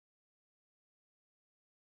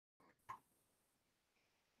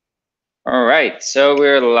All right, so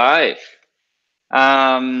we're live.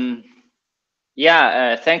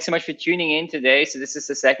 Thanks so much for tuning in today. So this is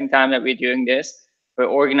the second time that we're doing this. We're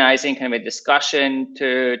organizing kind of a discussion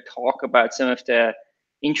to talk about some of the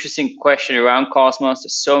interesting questions around Cosmos.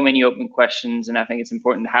 There's so many open questions, and I think it's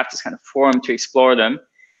important to have this kind of forum to explore them.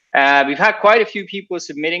 We've had quite a few people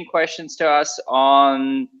submitting questions to us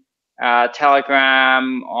on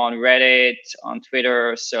Telegram, on Reddit, on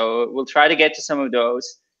Twitter. So we'll try to get to some of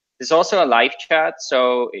those. There's also a live chat.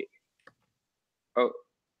 So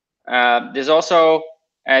there's also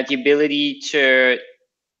the ability to,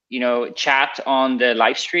 chat on the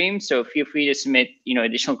live stream. So feel free to submit,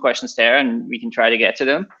 additional questions there, and we can try to get to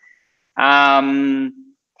them. And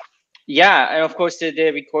of course,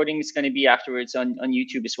 the recording is going to be afterwards on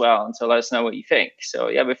YouTube as well. And so let us know what you think. So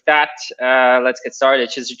yeah, with that, let's get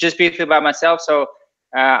started. Just briefly about myself. So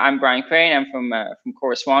I'm Brian Crane. I'm from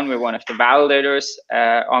Chorus One. We're one of the validators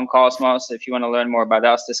on Cosmos. If you want to learn more about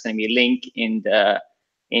us, there's going to be a link in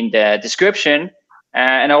the description.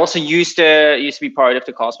 And I also used to be part of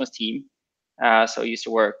the Cosmos team. So I used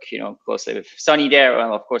to work, closely with Sunny there.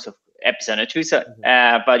 Well, of course, of Epicenter too. So,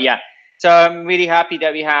 but yeah. So I'm really happy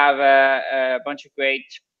that we have a bunch of great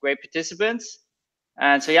participants.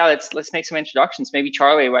 And so yeah, let's make some introductions. Maybe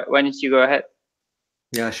Charlie, why don't you go ahead?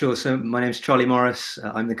 Yeah, sure. So my name is Charlie Morris.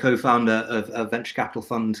 I'm the co-founder of a venture capital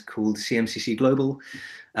fund called CMCC Global.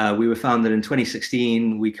 We were founded in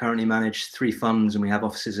 2016. We currently manage 3 funds, and we have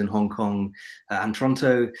offices in Hong Kong and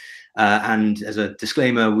Toronto. And as a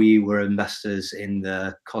disclaimer, we were investors in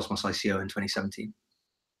the Cosmos ICO in 2017.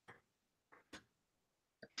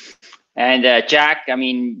 And Jack, I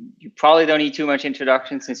mean, you probably don't need too much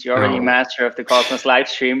introduction since you're already a master of the Cosmos live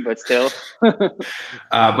stream, but still.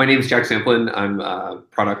 My name is Jack Samplin. I'm a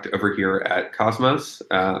product over here at Cosmos.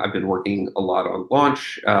 I've been working a lot on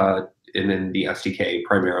launch and in the SDK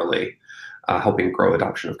primarily, helping grow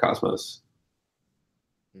adoption of Cosmos.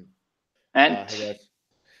 And hey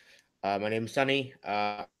guys. My name is Sunny.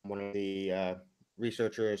 I'm one of the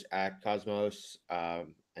researchers at Cosmos.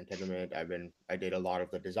 And Tendermint, I did a lot of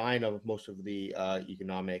the design of most of the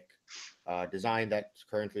economic design that's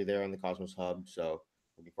currently there on the Cosmos Hub. So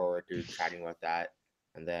looking forward to chatting about that.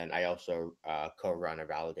 And then I also co-run a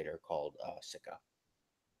validator called Sika.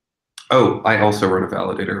 Oh, I also run a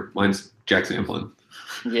validator. Mine's Jack Samplin.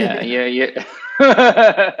 Yeah.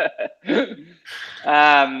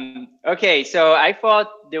 Okay, so I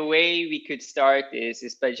thought the way we could start this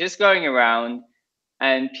is by just going around.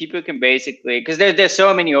 And people can basically, because there's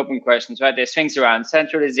so many open questions, right? There's things around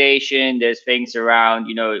centralization. There's things around,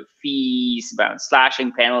 fees, about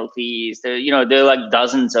slashing penalties. There are like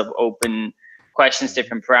dozens of open questions,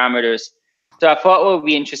 different parameters. So I thought what would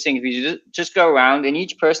be interesting if we just go around and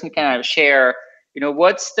each person can kind of share,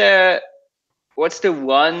 what's the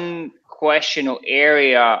one question or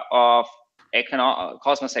area of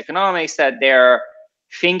Cosmos economics that they're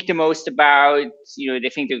think the most about, they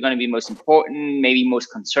think they're going to be most important, maybe most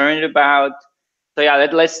concerned about. So yeah,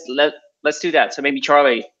 let's do that. So maybe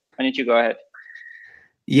Charlie, why don't you go ahead?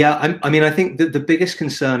 Yeah, I mean, I think that the biggest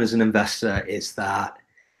concern as an investor is that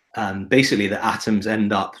basically the atoms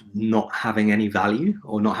end up not having any value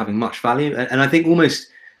or not having much value. And I think almost,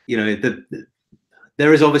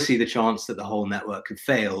 there is obviously the chance that the whole network could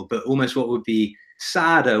fail, but almost what would be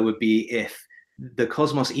sadder would be if the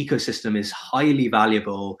Cosmos ecosystem is highly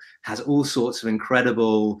valuable, has all sorts of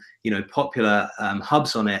incredible, popular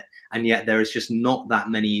hubs on it, and yet there is just not that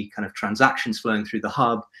many kind of transactions flowing through the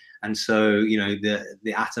hub, and so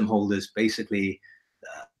the atom holders basically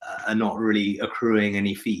are not really accruing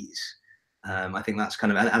any fees. I think that's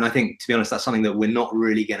kind of, and I think, to be honest, that's something that we're not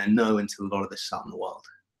really going to know until a lot of this is out in the world.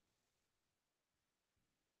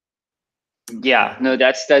 Yeah, no,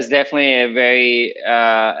 that's definitely a very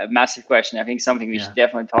massive question. I think something we should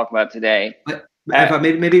definitely talk about today.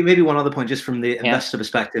 Maybe one other point, just from the investor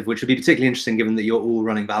perspective, which would be particularly interesting, given that you're all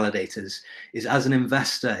running validators, is as an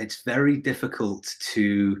investor, it's very difficult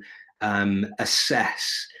to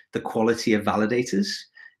assess the quality of validators.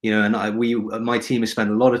 And my team has spent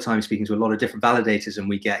a lot of time speaking to a lot of different validators, and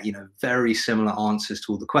we get very similar answers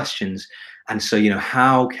to all the questions. And so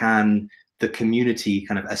how can the community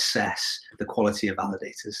kind of assess the quality of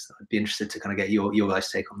validators? I'd be interested to kind of get your guys'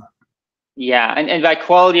 take on that. Yeah, and by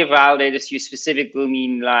quality of validators, you specifically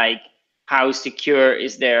mean like how secure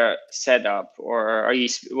is their setup, or are you?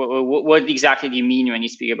 What exactly do you mean when you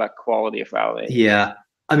speak about quality of validators? Yeah,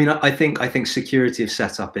 I mean, I think security of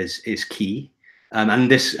setup is key, and then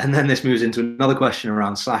this moves into another question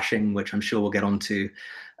around slashing, which I'm sure we'll get onto.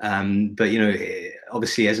 But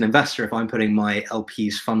obviously, as an investor, if I'm putting my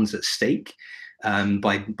LP's funds at stake,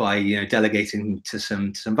 by delegating to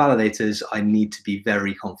some validators, I need to be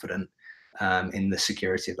very confident in the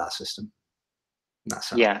security of that system.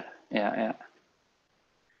 That's yeah.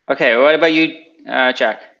 Okay, what about you,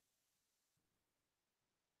 Jack?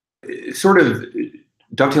 Sort of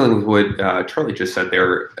dovetailing with what Charlie just said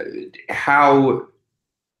there,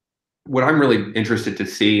 what I'm really interested to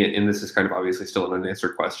see, and this is kind of obviously still an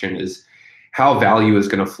unanswered question, is how value is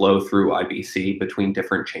going to flow through IBC between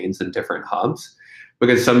different chains and different hubs.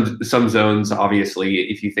 Because some zones,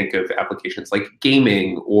 obviously, if you think of applications like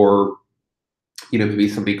gaming, or maybe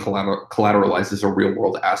somebody collateralizes a real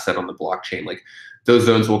world asset on the blockchain, like those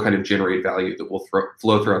zones will kind of generate value that will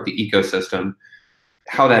flow throughout the ecosystem.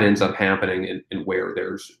 How that ends up happening and where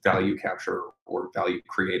there's value capture or value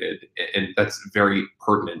created. And that's very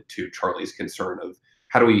pertinent to Charlie's concern of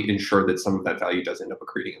how do we ensure that some of that value does end up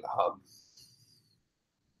accreting in the hub.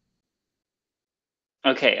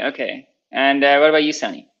 Okay. And what about you,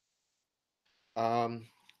 Sunny? I'm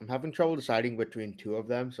having trouble deciding between two of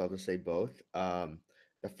them, so I'll just say both.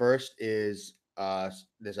 The first is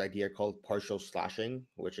this idea called partial slashing,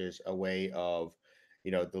 which is a way of,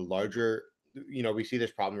 the larger, we see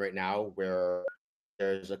this problem right now where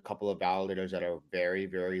there's a couple of validators that are very,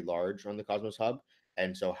 very large on the Cosmos Hub.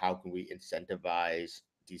 And so how can we incentivize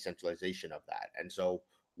decentralization of that? And so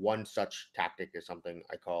one such tactic is something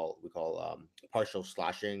we call partial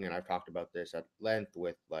slashing. And I've talked about this at length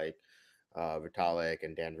with like Vitalik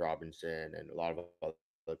and Dan Robinson and a lot of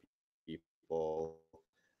other people.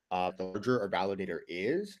 The larger a validator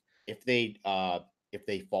is, if they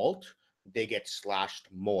fault, they get slashed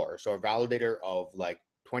more. So a validator of like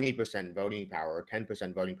 20% voting power or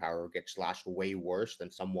 10% voting power gets slashed way worse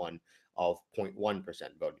than someone of 0.1%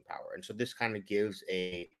 voting power. And so this kind of gives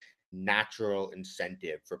a natural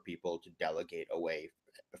incentive for people to delegate away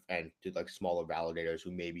and to like smaller validators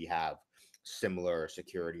who maybe have similar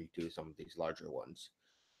security to some of these larger ones.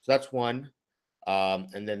 So that's one.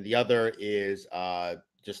 And then the other is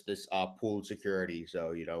just this pooled security.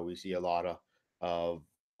 So, we see a lot of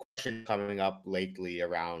questions coming up lately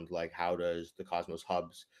around like, how does the Cosmos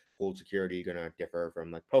Hub's pooled security going to differ from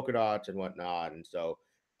like Polkadot's and whatnot? And so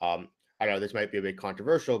I don't know, this might be a bit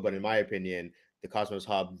controversial, but in my opinion, the Cosmos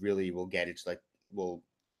Hub really will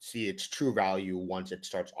see its true value once it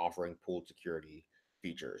starts offering pooled security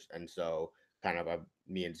features. And so kind of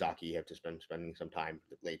me and Zaki have just been spending some time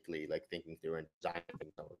lately, like thinking through and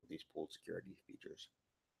designing some of these pooled security features.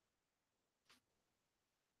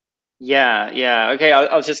 Yeah. Okay,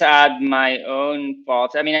 I'll just add my own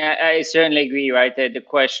thoughts. I mean, I certainly agree, right? That the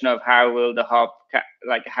question of how will the hub,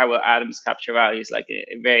 how will atoms capture value is like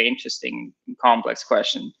a very interesting, complex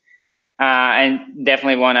question. And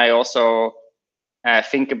definitely one I also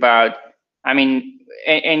think about. I mean,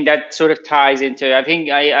 and that sort of ties into, I think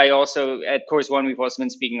I also, at course one, we've also been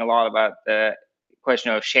speaking a lot about the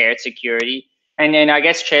question of shared security. And then I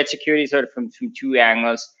guess shared security sort of from two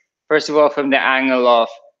angles. First of all, from the angle of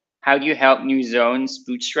how do you help new zones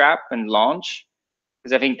bootstrap and launch?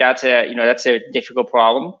 Because I think that's a difficult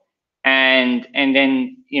problem. And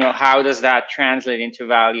then, how does that translate into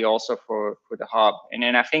value also for the hub? And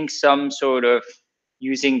then I think some sort of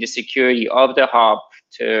using the security of the hub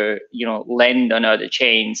to, lend on other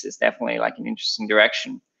chains is definitely like an interesting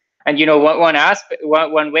direction. And, one aspect,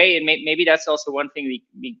 one way, and maybe that's also one thing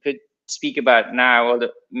we could speak about now.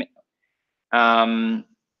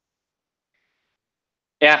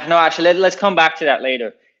 Yeah, no, actually, let's come back to that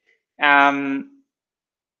later.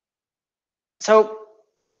 So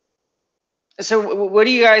what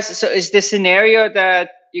do you guys, so is the scenario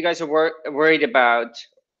that you guys are worried about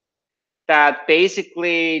that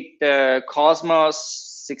basically the Cosmos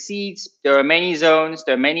succeeds, there are many zones,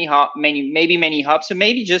 there are many hubs, so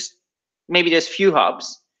maybe there's few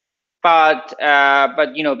hubs, but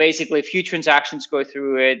basically few transactions go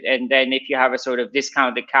through it, and then if you have a sort of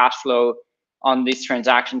discounted cash flow on these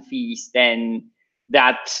transaction fees, then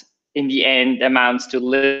that in the end amounts to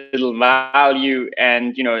little value.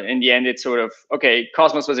 And in the end it's sort of, okay,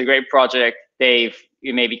 Cosmos was a great project,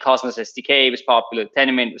 maybe Cosmos SDK was popular,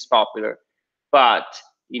 Tenement was popular, but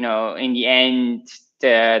in the end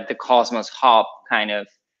the Cosmos hub kind of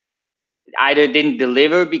either didn't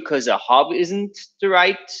deliver because a hub isn't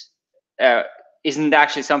isn't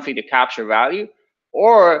actually something to capture value,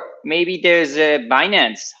 or maybe there's a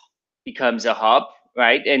Binance becomes a hub,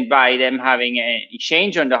 right? And by them having an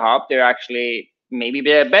exchange on the hub, they're actually maybe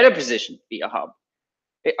a better position to be a hub.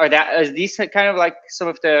 Are these kind of like some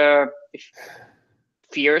of the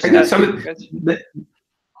fears? I guess sorry.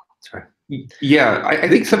 Yeah, I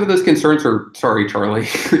think some of those concerns are. Sorry, Charlie.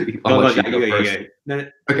 I'll let you go first. No,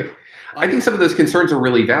 Okay. I think some of those concerns are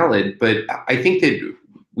really valid, but I think that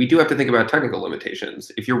we do have to think about technical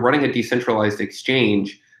limitations. If you're running a decentralized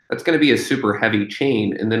exchange, that's going to be a super heavy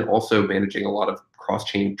chain, and then also managing a lot of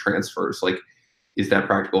cross-chain transfers. Like, is that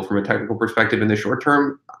practical from a technical perspective in the short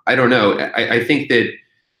term? I don't know. I think that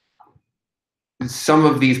some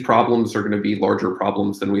of these problems are going to be larger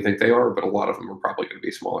problems than we think they are, but a lot of them are probably going to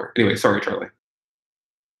be smaller. Anyway, sorry, Charlie.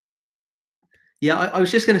 Yeah, I was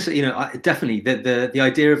just going to say, definitely the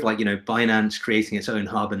idea of, like, Binance creating its own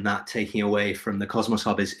hub and that taking away from the Cosmos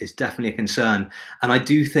hub is definitely a concern. And I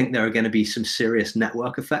do think there are going to be some serious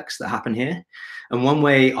network effects that happen here. And one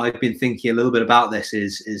way I've been thinking a little bit about this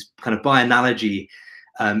is kind of by analogy.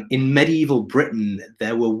 In medieval Britain,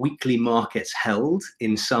 there were weekly markets held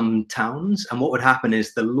in some towns. And what would happen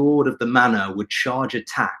is the lord of the manor would charge a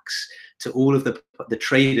tax to all of the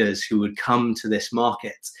traders who would come to this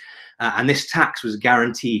market. And this tax was a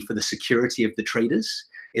guarantee for the security of the traders.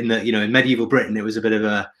 In medieval Britain, it was a bit of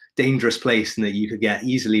a dangerous place, and that you could get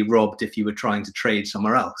easily robbed if you were trying to trade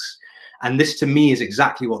somewhere else. And this, to me, is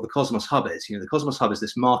exactly what the Cosmos hub is. The Cosmos hub is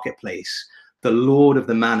this marketplace. The lord of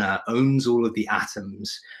the manor owns all of the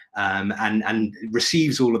atoms, and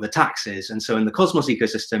receives all of the taxes. And so in the Cosmos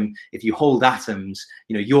ecosystem, if you hold atoms,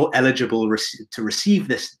 you're eligible to receive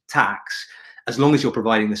this tax as long as you're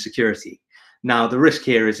providing the security. Now, the risk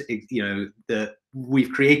here is, that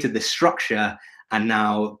we've created this structure, and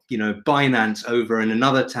now, Binance over in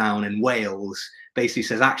another town in Wales basically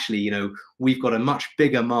says, actually, we've got a much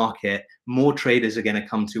bigger market, more traders are going to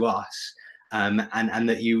come to us. And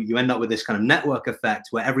that you end up with this kind of network effect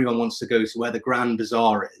where everyone wants to go to where the Grand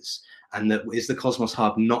Bazaar is, and that is the Cosmos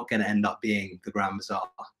hub not going to end up being the Grand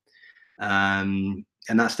Bazaar. And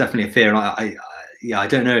that's definitely a fear. I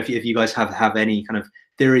don't know if you guys have any kind of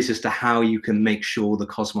theories as to how you can make sure the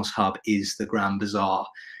Cosmos hub is the Grand Bazaar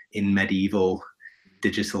in medieval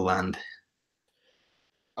digital land.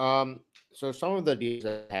 So some of the ideas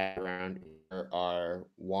I have around here are,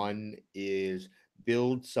 one is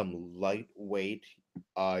build some lightweight,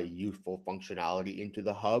 useful functionality into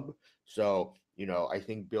the hub. So, I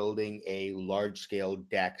think building a large scale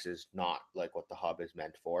DEX is not like what the hub is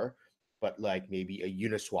meant for, but like maybe a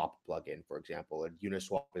Uniswap plugin, for example. A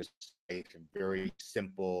Uniswap is a very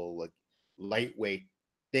simple, like lightweight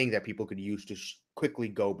thing that people could use to quickly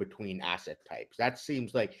go between asset types. That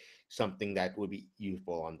seems like something that would be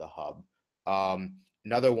useful on the hub.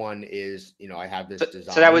 Another one is, I have this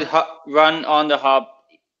design. So that would run on the hub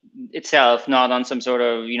itself, not on some sort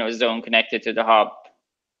of, zone connected to the hub.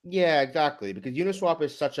 Yeah, exactly. Because Uniswap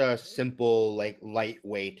is such a simple, like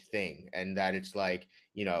lightweight thing, and that it's like,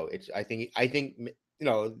 I think,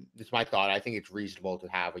 it's my thought. I think it's reasonable to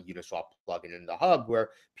have a Uniswap plugin in the hub where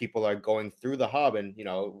people are going through the hub, and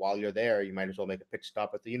while you're there, you might as well make a pit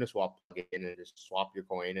stop at the Uniswap plugin and just swap your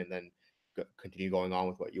coin, and then continue going on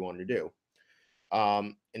with what you want to do.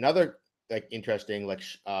 Another like interesting, like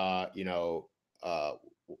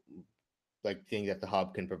like thing that the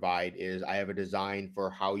hub can provide is, I have a design for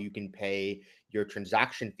how you can pay your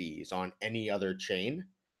transaction fees on any other chain,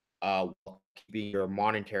 while keeping your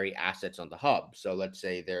monetary assets on the hub. So let's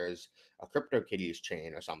say there's a CryptoKitties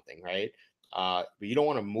chain or something, right? But you don't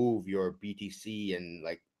want to move your BTC and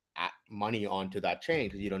like money onto that chain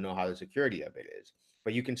because you don't know how the security of it is.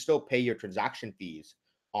 But you can still pay your transaction fees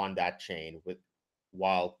on that chain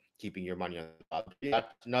while keeping your money on the hub.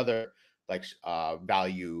 That's another like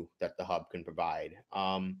value that the hub can provide.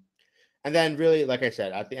 And then really, like I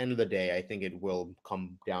said, at the end of the day, I think it will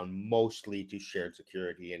come down mostly to shared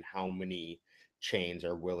security and how many chains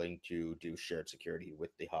are willing to do shared security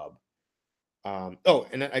with the hub.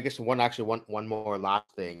 And then I guess one more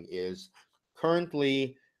last thing is,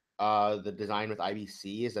 currently the design with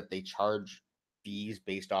IBC is that they charge fees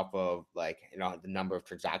based off of like the number of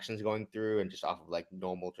transactions going through, and just off of like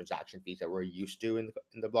normal transaction fees that we're used to in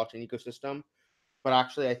the blockchain ecosystem. But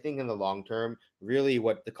actually, I think in the long term, really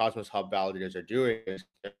what the Cosmos Hub validators are doing is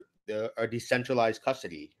they're a decentralized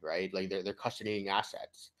custody, right? Like they're custodying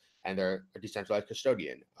assets, and they're a decentralized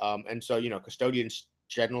custodian. And so custodians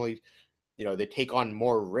generally, they take on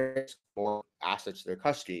more risk, more assets they're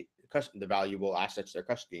the valuable assets they're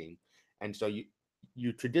custodying. And so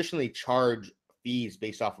you traditionally charge fees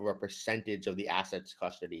based off of a percentage of the assets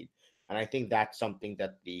custodied. And I think that's something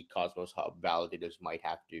that the Cosmos Hub validators might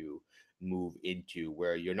have to move into,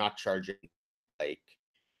 where you're not charging like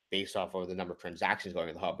based off of the number of transactions going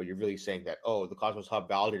in the hub, but you're really saying that, oh, the Cosmos Hub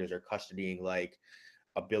validators are custodying like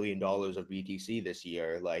 $1 billion of BTC this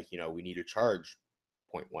year. Like, we need to charge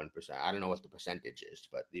 0.1%. I don't know what the percentage is,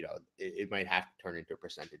 but it might have to turn into a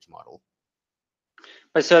percentage model.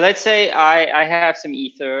 But so let's say I have some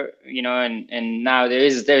ether, you know, and now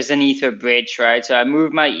there's an ether bridge, right? So I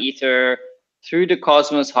move my ether through the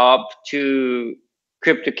Cosmos hub to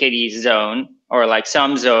CryptoKitties zone, or like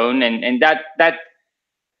some zone, and that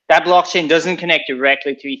blockchain doesn't connect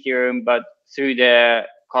directly to Ethereum, but through the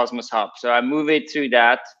Cosmos hub. So I move it through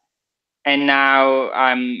that, and now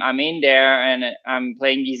I'm in there and I'm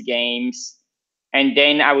playing these games, and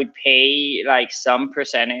then I would pay like some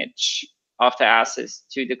percentage of the assets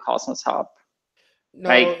to the Cosmos hub. No,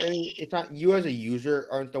 Like, it's not. You as a user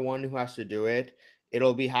aren't the one who has to do it.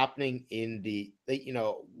 It'll be happening in you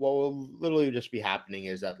know, what will literally just be happening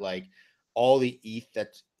is that like all the ETH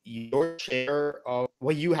that's your share of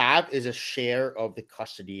what you have is a share of the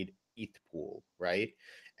custodied ETH pool, right?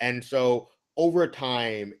 And so over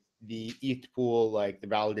time, the ETH pool, like the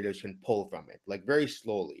validators can pull from it, like very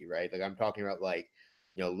slowly, right? Like I'm talking about like,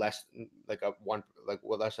 you know, less like a one, like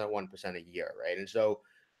well, less than 1% a year, right? And so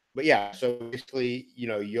but yeah, so basically, you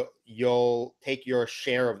know, you'll take your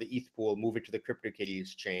share of the ETH pool, move it to the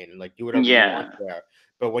CryptoKitties chain, and like do whatever you want yeah, there.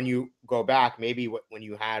 But when you go back, maybe when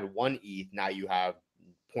you had 1 ETH, now you have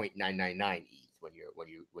 0.999 ETH when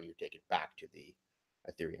you take it back to the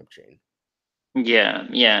Ethereum chain.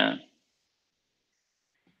 yeah.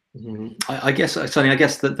 I guess, Sonny, I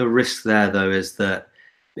guess that the risk there, though, is that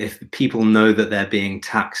if people know that they're being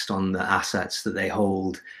taxed on the assets that they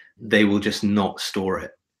hold, they will just not store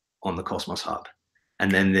it on the Cosmos hub,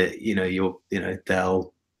 and then they'll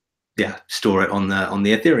store it on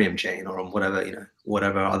the Ethereum chain or on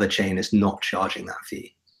whatever other chain is not charging that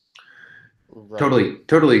fee. Right.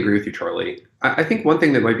 Totally agree with you, Charlie. I think one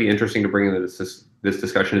thing that might be interesting to bring into this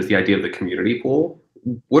discussion is the idea of the community pool.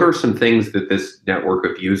 What are some things that this network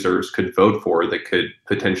of users could vote for that could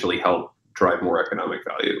potentially help drive more economic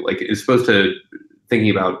value? Like, as opposed to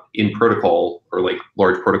thinking about in protocol or like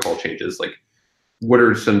large protocol changes, like what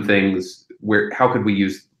are some things how could we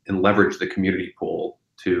use and leverage the community pool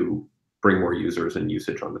to bring more users and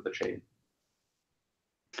usage onto the chain?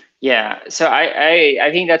 Yeah, so I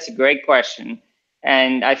think that's a great question,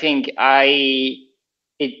 and I think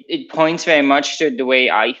it points very much to the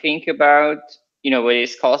way I think about, you know, what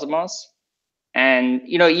is Cosmos. And,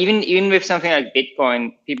 you know, even with something like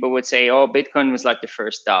Bitcoin, people would say, oh, Bitcoin was like the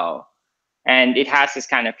first DAO, and it has this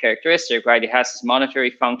kind of characteristic, right? It has this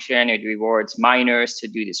monetary function. It rewards miners to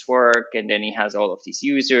do this work, and then it has all of these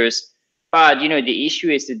users. But, you know, the issue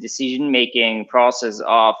is the decision-making process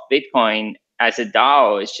of Bitcoin as a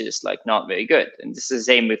DAO is just like not very good. And this is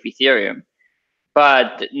the same with Ethereum.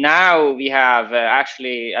 But now we have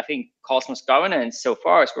actually, I think Cosmos governance so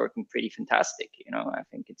far is working pretty fantastic. You know, I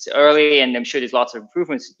think it's early, and I'm sure there's lots of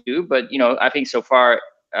improvements to do. But, you know, I think so far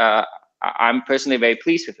I'm personally very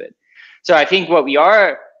pleased with it. So I think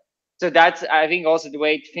so that's, I think, also the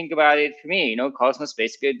way to think about it for me. You know, Cosmos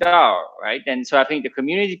basically a DAO, right? And so I think the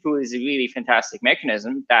community pool is a really fantastic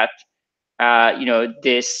mechanism that you know,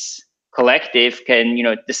 this collective can, you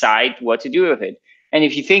know, decide what to do with it. And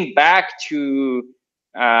if you think back to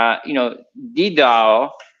you know, the DAO,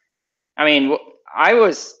 I mean, I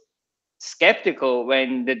was skeptical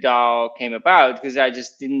when the DAO came about because I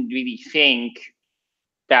just didn't really think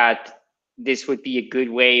that this would be a good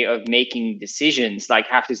way of making decisions, like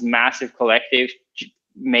have this massive collective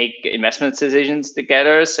make investment decisions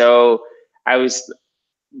together. So I was,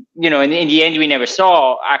 you know, in the end, we never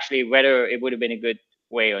saw actually whether it would have been a good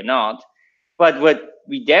way or not. But what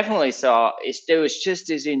we definitely saw is there was just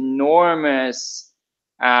this enormous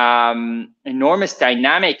dynamic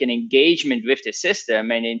and engagement with the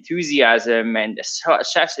system and enthusiasm and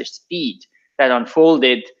such a speed that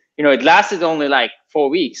unfolded. You know, it lasted only like 4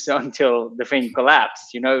 weeks until the thing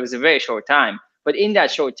collapsed. You know, it was a very short time. But in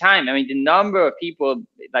that short time, I mean, the number of people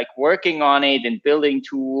like working on it and building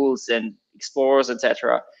tools and explorers,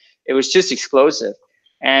 etc., it was just explosive.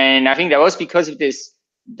 And I think that was because of this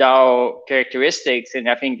DAO characteristics, and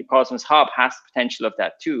I think the Cosmos Hub has the potential of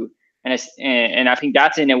that too. And I think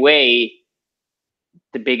that's in a way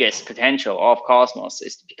the biggest potential of Cosmos,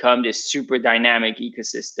 is to become this super dynamic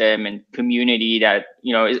ecosystem and community that,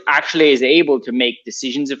 you know, is able to make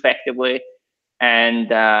decisions effectively. And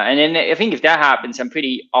then I think if that happens, I'm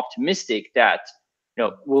pretty optimistic that, you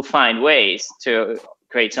know, we'll find ways to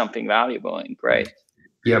create something valuable and great.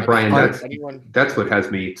 Yeah, Brian, that's what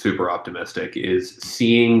has me super optimistic, is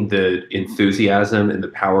seeing the enthusiasm and the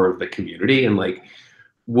power of the community. And like,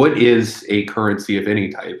 what is a currency of any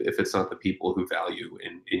type if it's not the people who value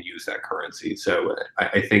and use that currency? So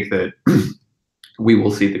I think that we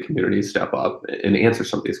will see the community step up and answer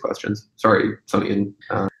some of these questions. Sorry, Sonny.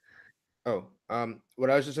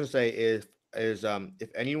 What I was just going to say is is if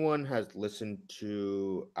anyone has listened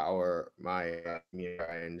to my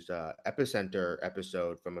friend's Epicenter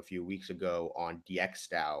episode from a few weeks ago on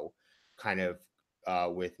DXDAO, kind of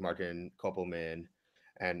with Martin Koppelman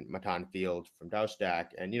and Matan Field from DAOstack,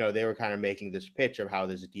 and they were kind of making this pitch of how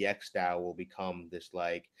this DXDAO will become this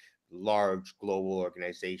like large global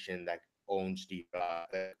organization that owns DeFi,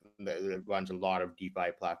 that runs a lot of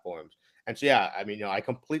DeFi platforms. And so, yeah, I mean, I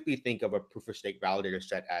completely think of a proof of stake validator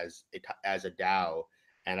set as a DAO,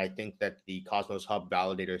 and I think that the Cosmos Hub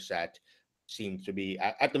validator set seems to be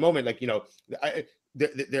at the moment, like,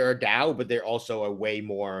 they're a DAO, but they're also a way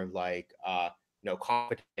more like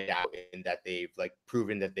competent DAO in that they've like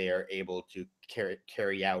proven that they are able to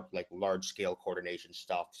carry out like large scale coordination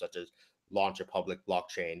stuff, such as launch a public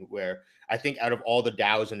blockchain, where I think out of all the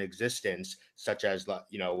DAOs in existence, such as, whether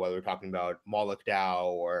we're talking about Moloch DAO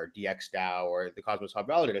or DXDAO or the Cosmos Hub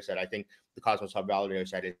validator set, I think the Cosmos Hub validator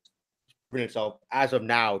set is proven itself as of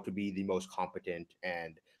now to be the most competent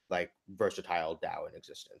and like versatile DAO in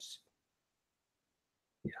existence.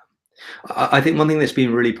 Yeah, I think one thing that's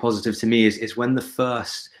been really positive to me is when the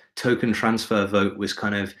first token transfer vote was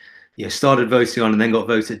kind of started voting on and then got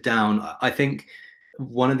voted down. I think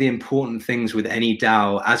one of the important things with any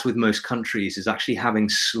DAO, as with most countries, is actually having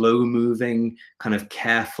slow-moving, kind of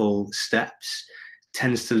careful steps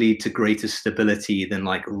tends to lead to greater stability than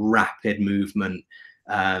like rapid movement.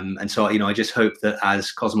 And so, I just hope that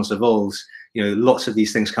as Cosmos evolves, lots of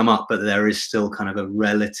these things come up, but there is still kind of a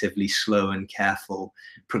relatively slow and careful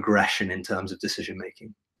progression in terms of decision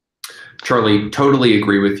making. Charlie, totally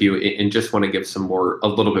agree with you, and just want to give a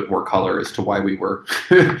little bit more color as to why we were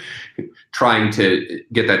trying to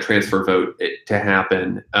get that transfer vote to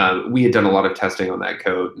happen. We had done a lot of testing on that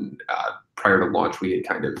code, and prior to launch, we had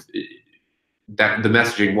kind of the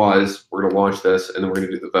messaging was, we're going to launch this, and then we're going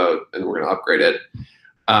to do the vote, and we're going to upgrade it.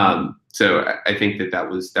 So I think that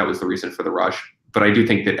was the reason for the rush. But I do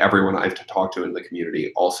think that everyone I've talked to in the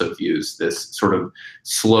community also views this sort of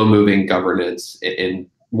slow-moving governance and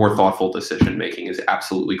more thoughtful decision making is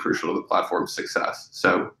absolutely crucial to the platform's success.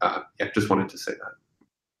 So yeah, just wanted to say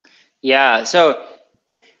that. Yeah, so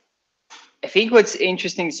I think what's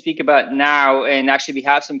interesting to speak about now, and actually we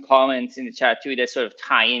have some comments in the chat too that sort of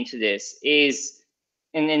tie into this, is,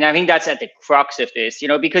 and I think that's at the crux of this,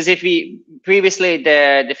 because if we previously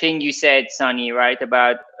the thing you said, Sunny, right,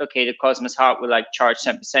 about okay, the Cosmos Hub will like charge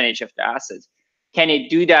some percentage of the assets. Can it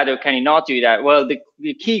do that or can it not do that? Well, the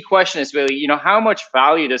key question is really, how much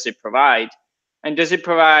value does it provide? And does it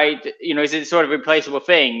provide, is it sort of a replaceable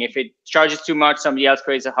thing? If it charges too much, somebody else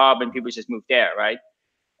creates a hub and people just move there, right?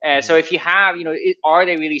 So if you have, are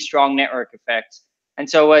they really strong network effects? And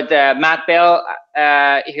so what Matt Bell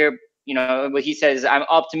here, what he says is, I'm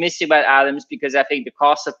optimistic about Atoms because I think the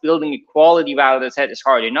cost of building a quality validator set is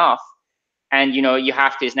hard enough. And, you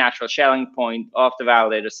have this natural shelling point of the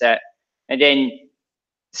validator set. And then,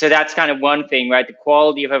 so that's kind of one thing, right? The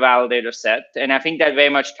quality of a validator set. And I think that very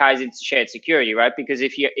much ties into shared security, right? Because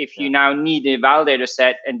if you now need a validator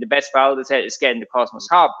set and the best validator set is getting the Cosmos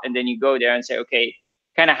Hub, and then you go there and say, okay,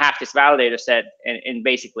 kind of have this validator set and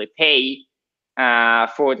basically pay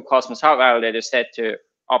for the Cosmos Hub validator set to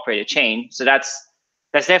operate a chain. So that's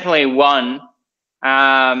definitely one.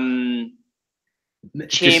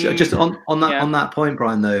 Just on that point,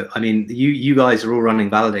 Brian, though, I mean, you guys are all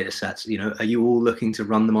running validator sets. Are you all looking to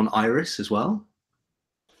run them on Iris as well?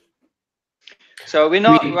 So we're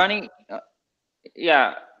not running.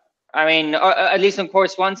 Yeah, I mean, at least on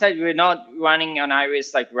course one side, we're not running on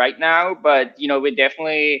Iris like right now, but we're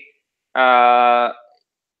definitely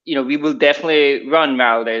we will definitely run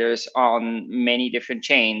validators on many different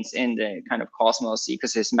chains in the kind of Cosmos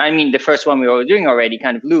ecosystem. I mean, the first one we were doing already,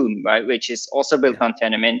 kind of Loom, right, which is also built on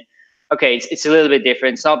Tendermint. Okay, it's a little bit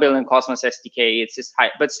different. It's not built on Cosmos SDK. It's just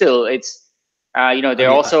high, but still, it's they're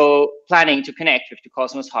also planning to connect with the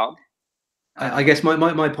Cosmos Hub. I guess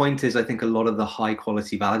my point is, I think a lot of the high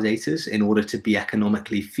quality validators, in order to be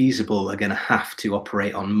economically feasible, are going to have to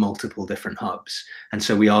operate on multiple different hubs. And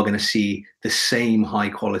so we are going to see the same high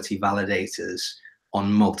quality validators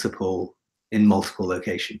on multiple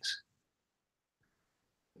locations.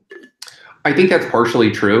 I think that's partially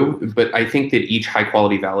true, but I think that each high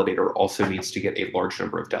quality validator also needs to get a large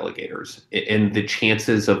number of delegators. And the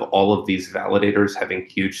chances of all of these validators having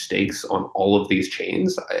huge stakes on all of these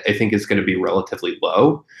chains, I think is going to be relatively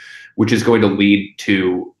low, which is going to lead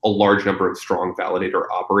to a large number of strong validator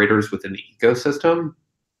operators within the ecosystem.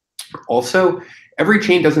 Also, every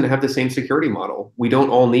chain doesn't have the same security model. We don't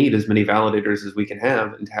all need as many validators as we can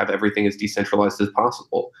have and to have everything as decentralized as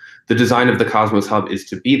possible. The design of the Cosmos Hub is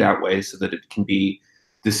to be that way so that it can be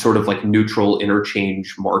this sort of like neutral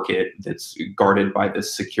interchange market that's guarded by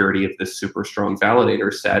this security of this super strong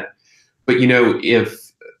validator set. But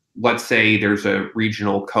if let's say there's a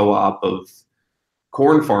regional co-op of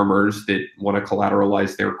corn farmers that want to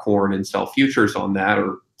collateralize their corn and sell futures on that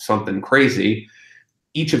or something crazy,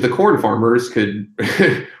 each of the corn farmers could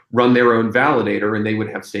run their own validator, and they would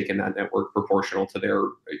have stake in that network proportional to their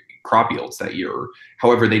crop yields that year,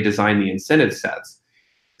 however they design the incentive sets.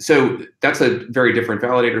 So that's a very different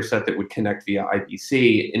validator set that would connect via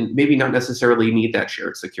IBC and maybe not necessarily need that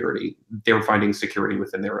shared security. They're finding security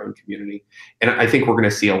within their own community. And I think we're going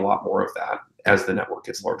to see a lot more of that as the network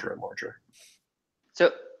gets larger and larger.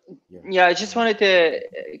 So, yeah, I just wanted to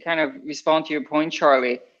kind of respond to your point,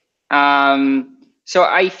 Charlie. So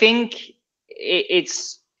I think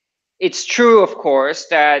it's true, of course,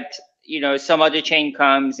 that some other chain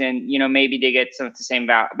comes and maybe they get some of the same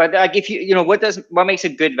value. But like if what makes a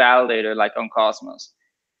good validator like on Cosmos,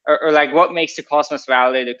 or like what makes the Cosmos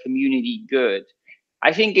validator community good?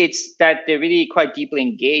 I think it's that they're really quite deeply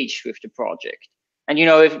engaged with the project. And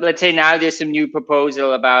if let's say now there's some new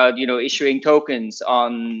proposal about issuing tokens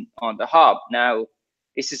on the hub. Now,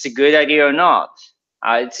 is this a good idea or not?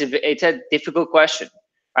 It's a difficult question,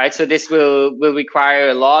 right? So this will require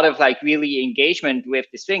a lot of like really engagement with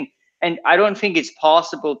this thing. And I don't think it's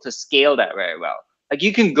possible to scale that very well. Like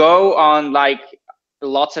you can go on like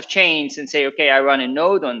lots of chains and say, okay, I run a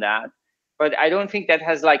node on that, but I don't think that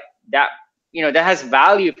has like that, that has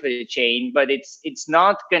value for the chain, but it's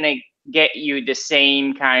not gonna get you the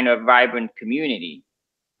same kind of vibrant community.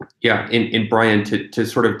 Yeah, and Brian, to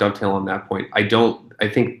sort of dovetail on that point, I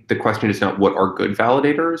think the question is not what are good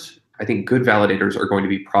validators. I think good validators are going to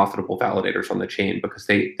be profitable validators on the chain because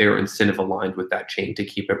they're incentive aligned with that chain to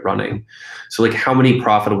keep it running. So like how many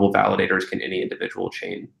profitable validators can any individual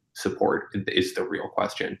chain support is the real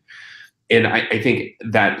question. And I think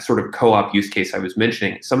that sort of co-op use case I was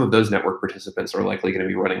mentioning, some of those network participants are likely going to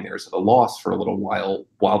be running theirs at a loss for a little while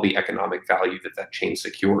the economic value that chain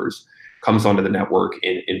secures comes onto the network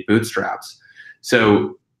in bootstraps.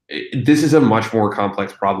 So this is a much more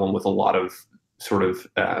complex problem with a lot of sort of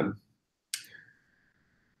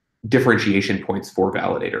differentiation points for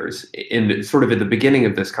validators. And sort of at the beginning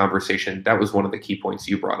of this conversation, that was one of the key points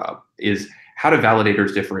you brought up, is how do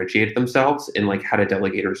validators differentiate themselves and like how do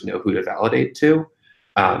delegators know who to validate to?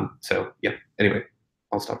 So yeah, anyway,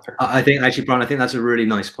 I'll stop there. I think actually, Brian, I think that's a really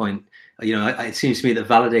nice point. It seems to me that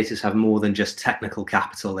validators have more than just technical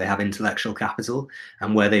capital. They have intellectual capital,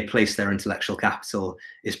 and where they place their intellectual capital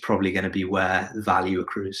is probably going to be where value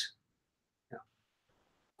accrues. Yeah.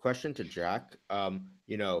 Question to Jack.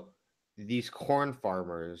 These corn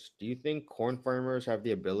farmers, do you think corn farmers have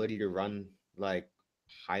the ability to run like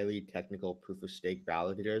highly technical proof of stake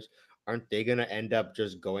validators? Aren't they going to end up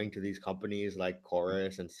just going to these companies like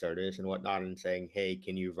Chorus and Certus and whatnot and saying, hey,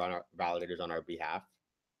 can you run our validators on our behalf?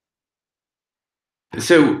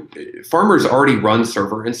 So farmers already run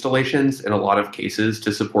server installations in a lot of cases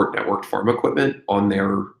to support networked farm equipment on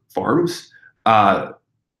their farms.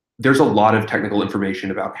 There's a lot of technical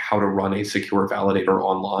information about how to run a secure validator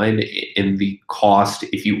online, and the cost,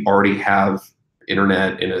 if you already have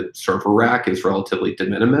internet in a server rack, is relatively de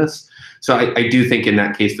minimis. So I do think in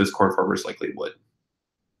that case, those corn farmers likely would.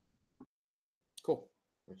 Cool.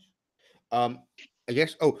 I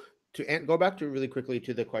guess, to go back to really quickly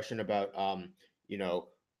to the question about,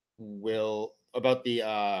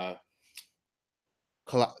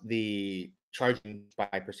 the charging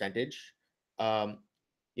by percentage.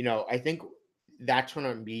 I think that's going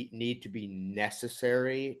to need to be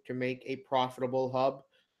necessary to make a profitable hub,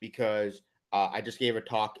 because I just gave a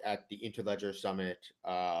talk at the Interledger Summit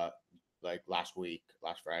like last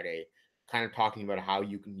Friday, kind of talking about how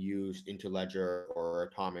you can use Interledger or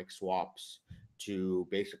atomic swaps to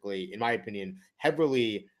basically, in my opinion,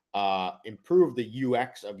 heavily improve the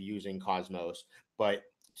UX of using Cosmos, but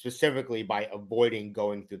specifically by avoiding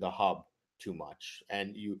going through the hub too much.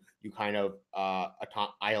 And you kind of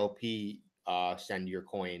ILP send your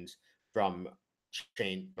coins from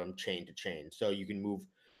chain to chain. So you can move,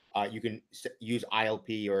 you can use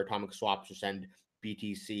ILP or atomic swaps to send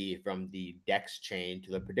BTC from the DEX chain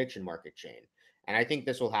to the prediction market chain. And I think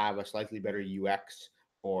this will have a slightly better UX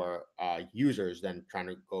for users than trying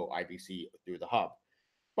to go IBC through the hub.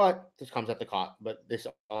 But this comes at the cost. But this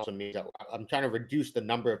also means that I'm trying to reduce the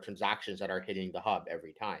number of transactions that are hitting the hub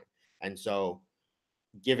every time. And so,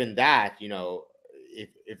 given that,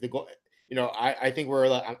 if the goal, I think we're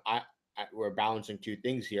like, we're balancing two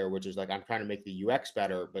things here, which is like I'm trying to make the UX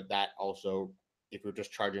better, but that also, if we're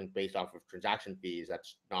just charging based off of transaction fees,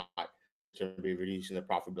 that's not going to be reducing the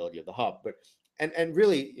profitability of the hub. But and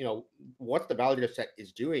really, you know, what the validator set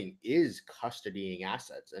is doing is custodying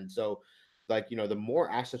assets. And so, like, you know, the more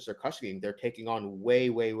assets they're custodying, they're taking on way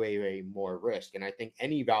more risk. And I think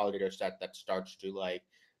any validator set that starts to like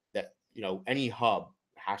that, you know, any hub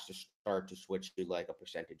has to start to switch to like a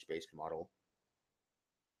percentage-based model.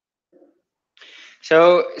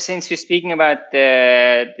 So since you're speaking about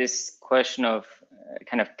this question of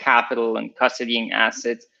kind of capital and custodying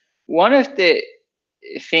assets, one of the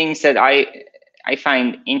things that I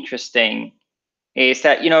find interesting is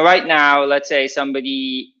that, you know, right now, let's say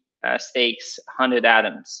somebody stakes 100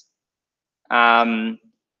 atoms.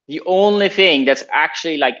 The only thing that's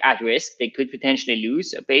actually like at risk, they could potentially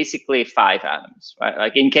lose basically 5 atoms, right?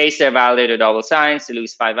 Like in case they're validated double signs, they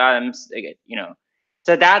lose 5 atoms, they get, you know.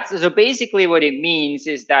 So basically what it means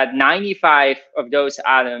is that 95 of those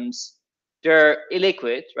atoms, they're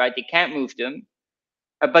illiquid, right? They can't move them,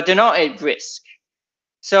 but they're not at risk.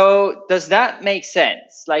 So does that make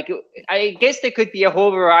sense? Like, I guess there could be a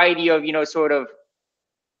whole variety of, you know, sort of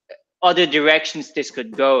other directions this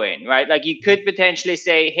could go in, right? Like you could potentially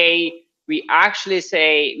say, hey, we actually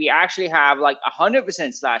have like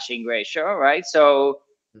 100% slashing ratio, right? So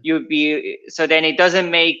then it doesn't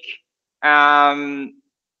make,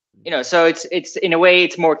 you know, so it's in a way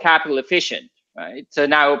it's more capital efficient, right? So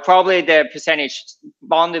now probably the percentage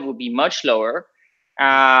bonded would be much lower,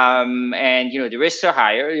 and you know the risks are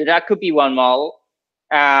higher. That could be one model.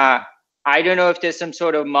 I don't know if there's some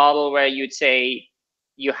sort of model where you'd say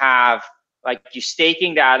you have like you're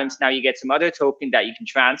staking the atoms, now you get some other token that you can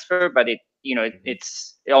transfer, but it, you know,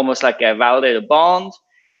 it's almost like a validated bond.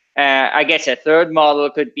 I guess a third model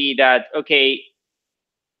could be that, okay,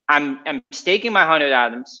 I'm staking my 100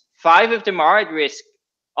 atoms, 5 of them are at risk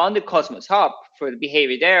on the Cosmos hub for the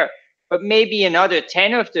behavior there, but maybe another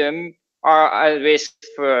 10 of them are at risk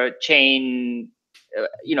for chain,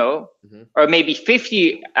 you know, or maybe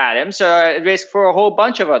 50 atoms are at risk for a whole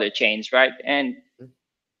bunch of other chains, right? And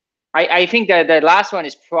I think that the last one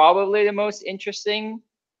is probably the most interesting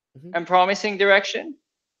and promising direction.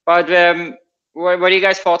 But what are you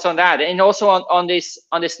guys' thoughts on that? And also on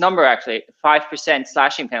this number, actually, 5%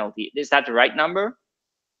 slashing penalty. Is that the right number?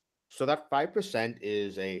 So that 5%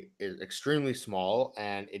 is extremely small,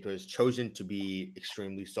 and it was chosen to be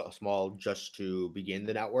extremely small just to begin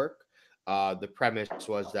the network. The premise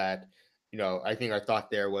was that, you know, I think our thought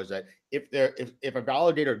there was that if a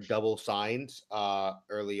validator double signs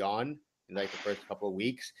early on in like the first couple of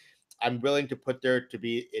weeks, I'm willing to put there to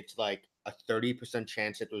be it's like a 30%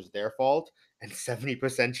 chance it was their fault and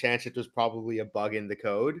 70% chance it was probably a bug in the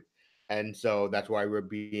code. And so that's why we're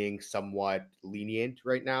being somewhat lenient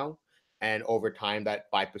right now. And over time,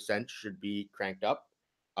 that 5% should be cranked up.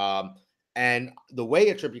 And the way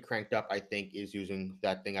it should be cranked up, I think, is using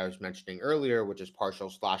that thing I was mentioning earlier, which is partial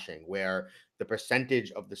slashing, where the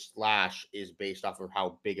percentage of the slash is based off of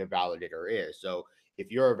how big a validator is. So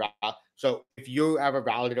if you have a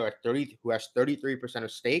validator at 30 who has 33%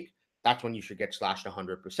 of stake, that's when you should get slashed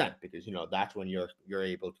 100%, because, you know, that's when you're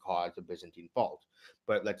able to cause a Byzantine fault.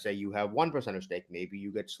 But let's say you have 1% of stake, maybe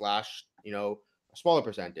you get slashed, you know, a smaller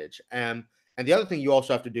percentage. And the other thing you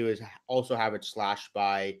also have to do is also have it slashed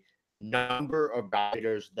by number of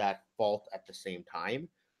validators that fault at the same time.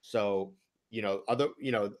 So, you know,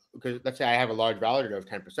 because let's say I have a large validator of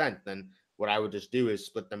 10%, then what I would just do is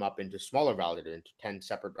split them up into smaller validators, into 10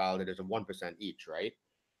 separate validators of 1% each, right?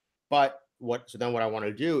 But then what I want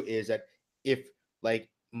to do is that if like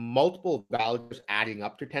multiple validators adding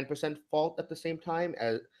up to 10% fault at the same time,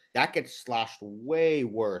 that gets slashed way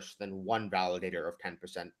worse than one validator of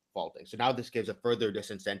 10% faulting. So now this gives a further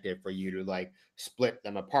disincentive for you to like split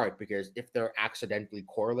them apart, because if they're accidentally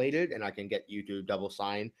correlated and I can get you to double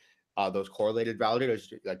sign those correlated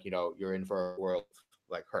validators, like, you know, you're in for a world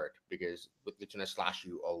like hurt, because it's going to slash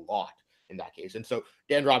you a lot in that case. And so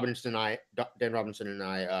Dan Robinson and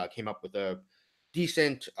I came up with a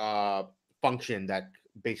decent function that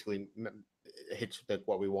basically hits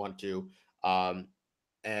what we want to.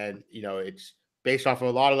 And, you know, it's based off of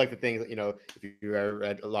a lot of like the things that, you know, if you ever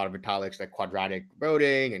read a lot of italics, like quadratic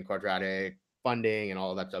voting and quadratic funding and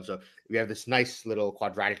all of that stuff. So we have this nice little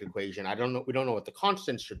quadratic equation. We don't know what the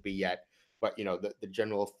constants should be yet, but, you know, the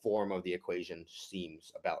general form of the equation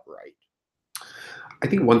seems about right. I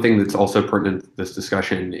think one thing that's also pertinent to this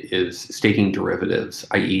discussion is staking derivatives,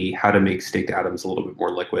 i.e. how to make staked atoms a little bit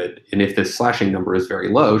more liquid. And if this slashing number is very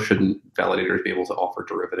low, shouldn't validators be able to offer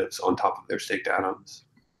derivatives on top of their staked atoms?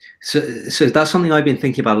 So that's something I've been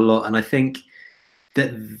thinking about a lot, and I think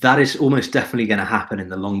that is almost definitely going to happen in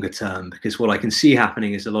the longer term, because what I can see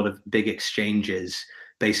happening is a lot of big exchanges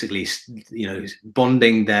basically,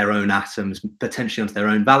 bonding their own atoms potentially onto their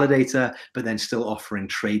own validator, but then still offering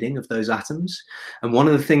trading of those atoms. And one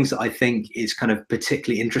of the things that I think is kind of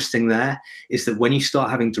particularly interesting there is that when you start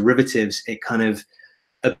having derivatives, it kind of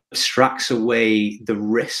abstracts away the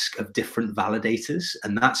risk of different validators,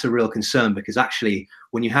 and that's a real concern, because actually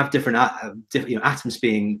when you have different atoms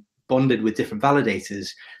being bonded with different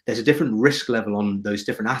validators, there's a different risk level on those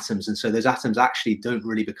different atoms, and so those atoms actually don't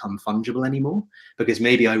really become fungible anymore, because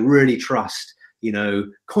maybe I really trust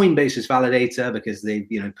Coinbase's validator because they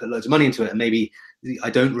put loads of money into it, and maybe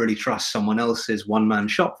I don't really trust someone else's one-man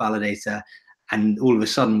shop validator, and all of a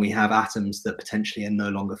sudden we have atoms that potentially are no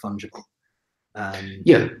longer fungible.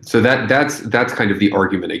 Yeah, so that's kind of the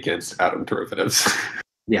argument against atom derivatives.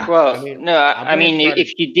 Yeah. Well, I mean,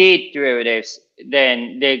 if you did derivatives,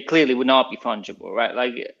 then they clearly would not be fungible, right?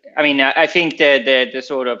 Like, I mean, I think the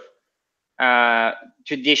sort of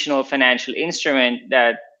traditional financial instrument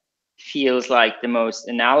that feels like the most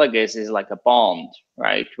analogous is like a bond,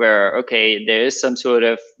 right? Where, okay, there is some sort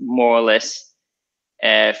of more or less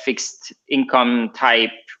fixed income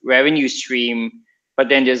type revenue stream, but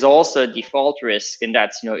then there's also a default risk, and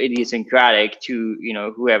that's idiosyncratic to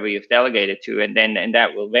whoever you've delegated to, and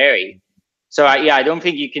that will vary. So I don't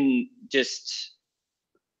think you can just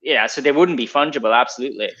so they wouldn't be fungible,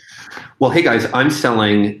 absolutely. Well, hey guys, I'm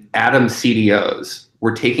selling atom CDOs.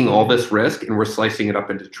 We're taking all this risk and we're slicing it up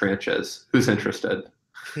into tranches. Who's interested?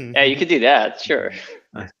 Yeah, you could do that, sure.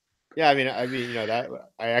 Yeah, I mean, that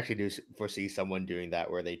I actually do foresee someone doing that,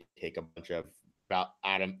 where they take a bunch of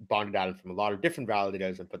bonded atoms from a lot of different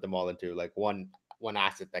validators and put them all into like one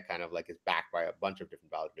asset that kind of like is backed by a bunch of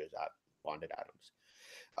different validators bonded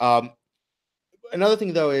atoms. Another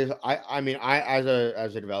thing though is I mean as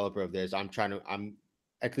a developer of this, I'm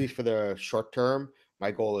at least for the short term,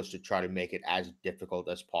 my goal is to try to make it as difficult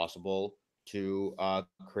as possible to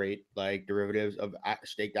create like derivatives of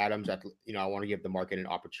staked atoms. That I want to give the market an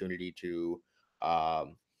opportunity to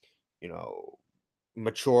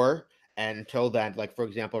mature. And until then, like for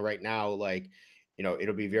example, right now, like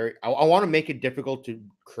it'll be I want to make it difficult to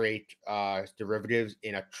create derivatives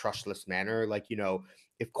in a trustless manner. Like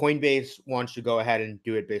if Coinbase wants to go ahead and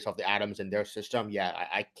do it based off the atoms in their system,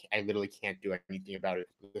 I literally can't do anything about it,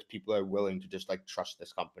 because people are willing to just like trust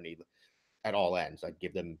this company at all ends, like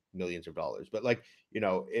give them millions of dollars. But like in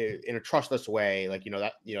a trustless way, like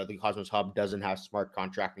that the Cosmos Hub doesn't have smart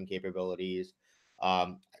contracting capabilities.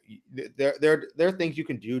 There are things you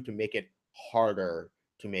can do to make it harder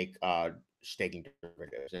to make staking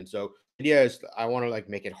derivatives. And so the idea is I want to like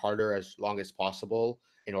make it harder as long as possible,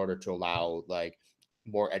 in order to allow like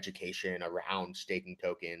more education around staking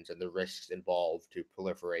tokens and the risks involved to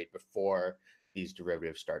proliferate before these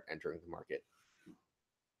derivatives start entering the market.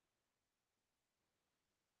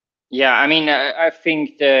 Yeah, I mean, I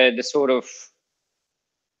think the sort of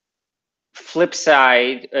flip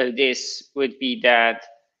side of this would be that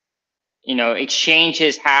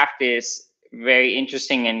exchanges have this very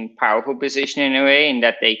interesting and powerful position in a way, in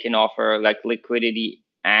that they can offer like liquidity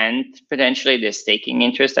and potentially the staking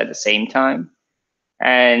interest at the same time.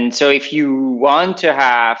 And so if you want to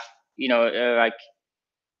have a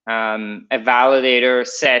validator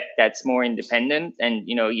set that's more independent, and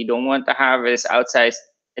you don't want to have this outsized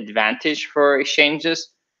advantage for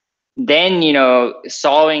exchanges, then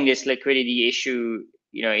solving this liquidity issue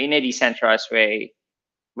in a decentralized way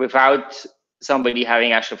without somebody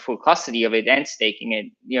having actual full custody of it and staking it,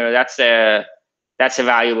 that's a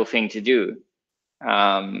valuable thing to do.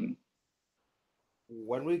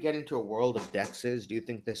 When we get into a world of DEXs, do you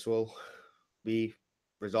think this will be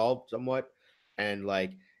resolved somewhat? And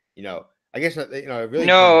like I guess it really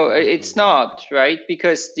it's not, right?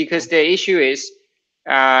 Because the issue is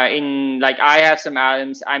in like I have some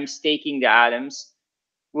atoms, I'm staking the atoms.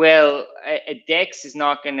 Well, a DEX is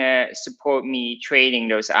not going to support me trading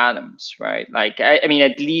those atoms, right? Like, I mean,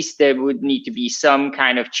 at least there would need to be some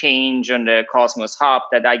kind of change on the Cosmos Hub,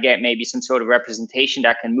 that I get maybe some sort of representation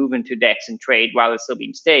that can move into DEX and trade while it's still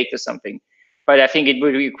being staked or something. But I think it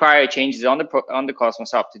would require changes on the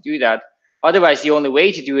Cosmos Hub to do that. Otherwise, the only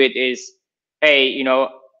way to do it is, hey,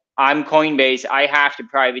 I'm Coinbase, I have the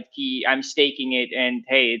private key, I'm staking it, and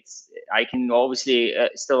hey, I can obviously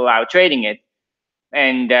still allow trading it.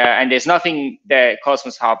 And there's nothing that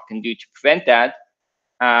Cosmos Hub can do to prevent that.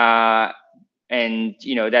 And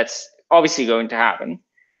that's obviously going to happen.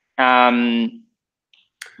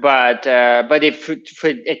 But if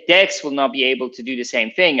a DEX will not be able to do the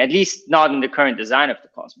same thing, at least not in the current design of the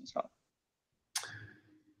Cosmos Hub.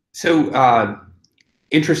 So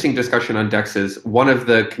interesting discussion on DEXs. One of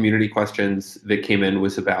the community questions that came in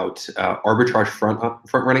was about arbitrage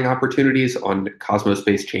front-running opportunities on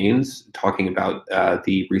Cosmos-based chains, talking about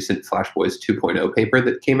the recent Flashboys 2.0 paper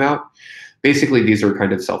that came out. Basically, these are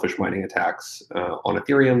kind of selfish mining attacks on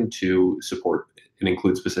Ethereum to support and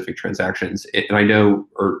include specific transactions. And I know,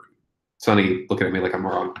 or Sonny looking at me like I'm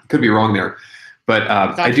wrong, could be wrong there, but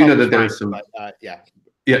I do know that there's some. Yeah.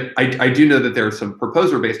 Yeah, I do know that there are some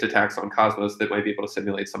proposer-based attacks on Cosmos that might be able to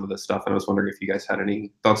simulate some of this stuff, and I was wondering if you guys had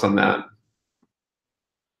any thoughts on that.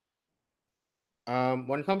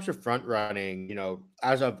 When it comes to front running,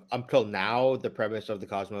 as of until now, the premise of the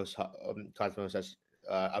Cosmos as,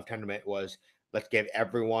 of Tendermint was, let's give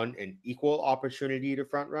everyone an equal opportunity to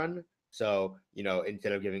front run. So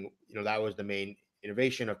instead of giving, that was the main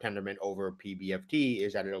innovation of Tendermint over PBFT,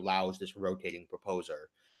 is that it allows this rotating proposer,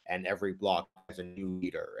 and every block has a new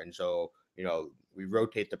leader, and so we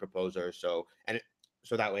rotate the proposer, so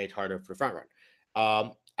that way it's harder for front run.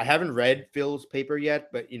 I haven't read Phil's paper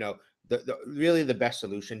yet, but really the best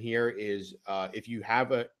solution here is if you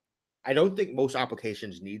have I don't think most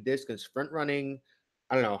applications need this, because front running,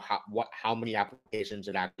 I don't know how many applications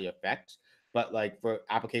it actually affects, but like for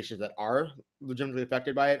applications that are legitimately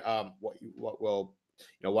affected by it, one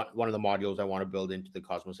of the modules I want to build into the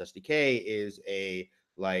Cosmos SDK is a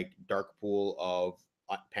dark pool of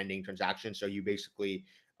pending transactions. So you basically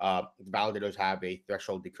validators have a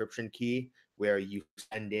threshold decryption key where you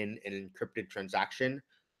send in an encrypted transaction.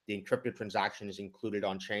 The encrypted transaction is included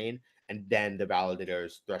on chain, and then the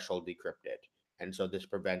validator's threshold decrypted. And so this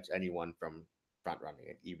prevents anyone from front running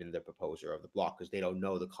it, even the proposer of the block, because they don't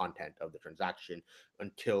know the content of the transaction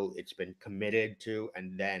until it's been committed to,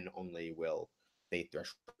 and then only will they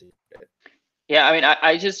threshold decrypt it. Yeah, I mean,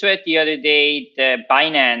 I just read the other day that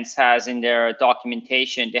Binance has in their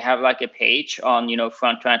documentation, they have like a page on,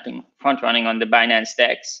 front running on the Binance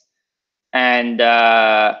DEX. And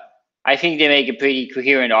I think they make a pretty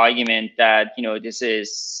coherent argument that, this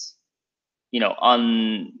is, they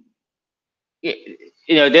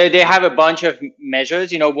have a bunch of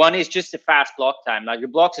measures. One is just the fast block time. Like the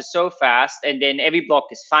blocks are so fast, and then every block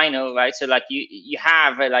is final, right? So like you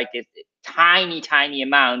have a tiny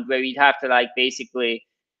amount where you'd have to basically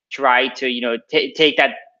try to take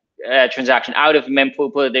that transaction out of the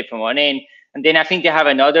mempool, put a different one in, and then I think they have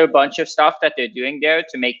another bunch of stuff that they're doing there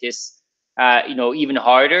to make this even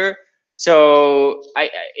harder. So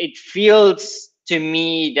it feels to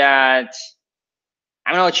me that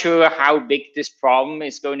I'm not sure how big this problem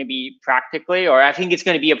is going to be practically, or I think it's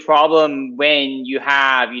going to be a problem when you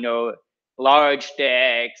have, large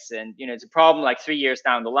decks, and, it's a problem like 3 years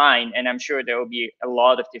down the line. And I'm sure there will be a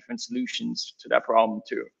lot of different solutions to that problem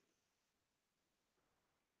too.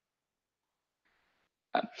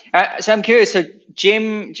 So I'm curious. So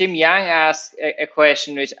Jim Yang asked a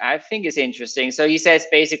question which I think is interesting. So he says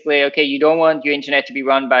basically, okay, you don't want your internet to be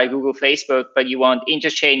run by Google, Facebook, but you want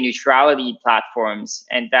interchain neutrality platforms,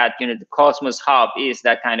 and that the Cosmos Hub is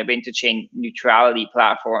that kind of interchain neutrality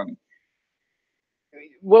platform.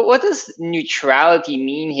 What does neutrality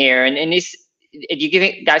mean here? And do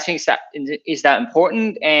you guys think is that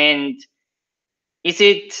important? And is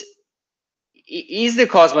the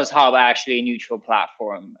Cosmos Hub actually a neutral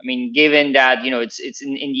platform? I mean, given that it's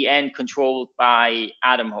in the end controlled by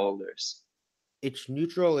atom holders. It's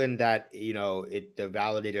neutral in that the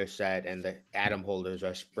validator set and the atom holders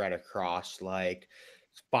are spread across 5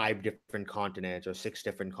 different continents or 6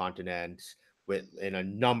 different continents in a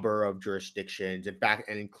number of jurisdictions, in fact,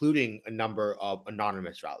 and including a number of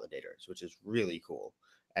anonymous validators, which is really cool.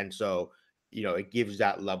 And so it gives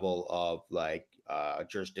that level of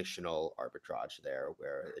jurisdictional arbitrage there,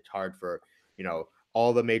 where it's hard for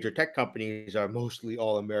all the major tech companies are mostly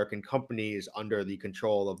all American companies under the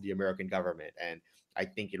control of the American government. And I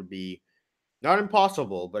think it'll be not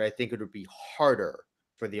impossible, but I think it would be harder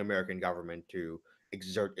for the American government to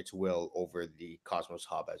exert its will over the Cosmos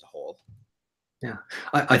Hub as a whole. Yeah,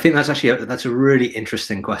 I think that's actually that's a really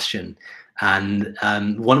interesting question. And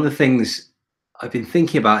one of the things I've been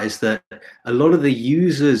thinking about is that a lot of the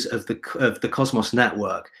users of the Cosmos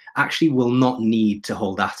network actually will not need to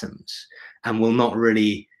hold atoms and will not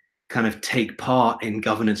really kind of take part in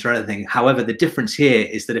governance or anything. However, the difference here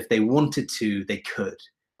is that if they wanted to, they could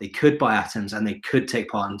buy atoms and they could take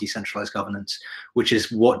part in decentralized governance, which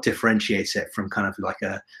is what differentiates it from kind of like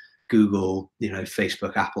a Google,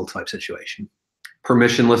 Facebook, Apple type situation.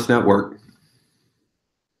 Permissionless network.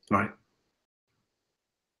 Right.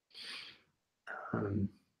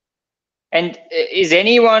 And is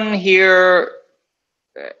anyone here,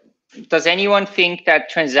 does anyone think that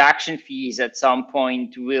transaction fees at some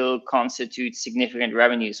point will constitute significant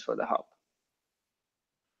revenues for the hub?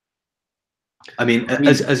 I mean,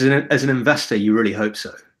 as an investor, you really hope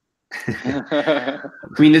so. I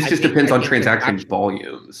mean, this just depends on transaction transaction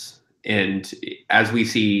volumes. And as we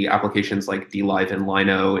see applications like DLive and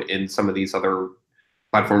Lino and some of these other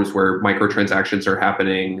platforms where microtransactions are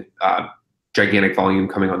happening, gigantic volume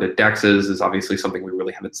coming onto DEXs is obviously something we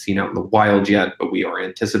really haven't seen out in the wild yet, but we are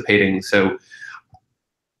anticipating. So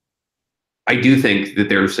I do think that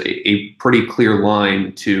there's a pretty clear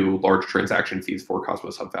line to large transaction fees for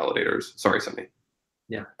Cosmos Hub validators. Sorry, Sunny.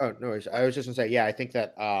 Yeah. Oh, no worries. I was just gonna say, yeah, I think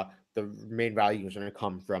that the main value is going to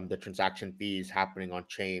come from the transaction fees happening on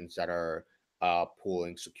chains that are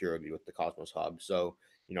pooling security with the Cosmos Hub. So,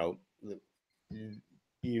 you know,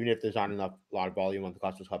 even if there's not a lot of volume on the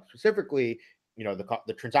Cosmos Hub specifically, you know,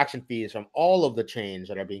 the transaction fees from all of the chains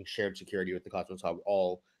that are being shared security with the Cosmos Hub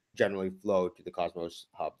all generally flow to the Cosmos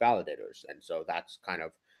Hub validators, and so that's kind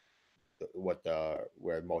of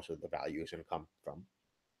where most of the value is going to come from.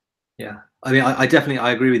 Yeah, I mean, I definitely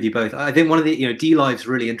agree with you both. I think one of the DLive's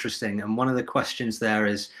really interesting, and one of the questions there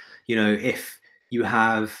is, if you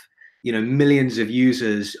have millions of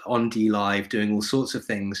users on DLive doing all sorts of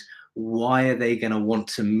things, why are they going to want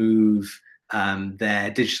to move their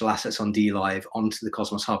digital assets on DLive onto the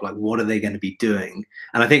Cosmos Hub? Like, what are they going to be doing?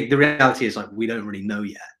 And I think the reality is, like, we don't really know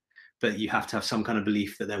yet, but you have to have some kind of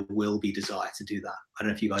belief that there will be desire to do that. I don't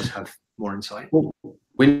know if you guys have more insight. Well,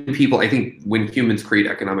 I think when humans create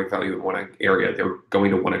economic value in one area, they're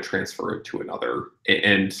going to want to transfer it to another.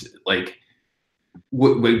 And like,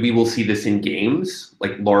 we will see this in games,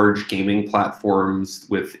 like large gaming platforms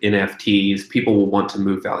with NFTs. People will want to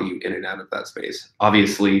move value in and out of that space.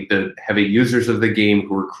 Obviously, the heavy users of the game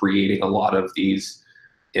who are creating a lot of these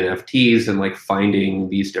NFTs and like finding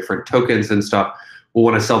these different tokens and stuff will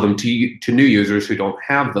want to sell them to new users who don't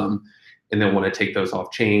have them, and then want to take those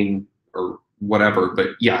off chain or whatever. But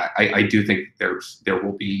yeah, I do think there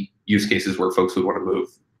will be use cases where folks would want to move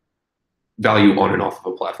value on and off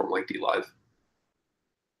of a platform like DLive.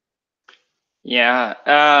 Yeah.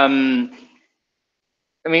 I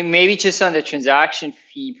mean, maybe just on the transaction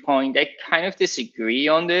fee point, I kind of disagree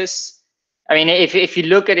on this. I mean, if you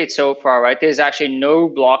look at it so far, right, there's actually no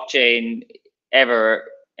blockchain ever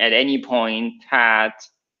at any point had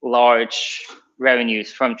large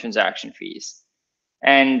revenues from transaction fees.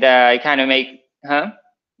 And I kind of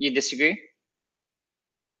you disagree?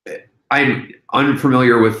 I'm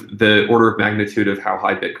unfamiliar with the order of magnitude of how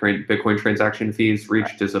high Bitcoin transaction fees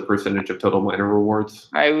reached as a percentage of total miner rewards.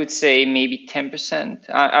 I would say maybe 10%.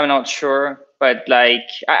 I'm not sure, but like,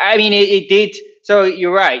 I mean, it did. So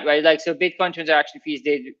you're right? Like, so Bitcoin transaction fees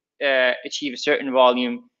did achieve a certain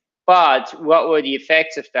volume, but what were the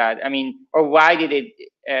effects of that? I mean, or why did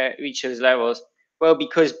it reach those levels? Well,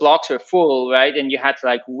 because blocks were full, right? And you had to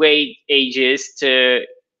like wait ages to,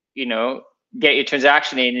 get your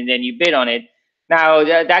transaction in, and then you bid on it. Now,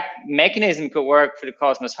 that mechanism could work for the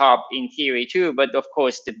Cosmos Hub in theory too, but of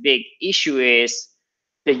course the big issue is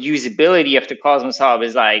the usability of the Cosmos Hub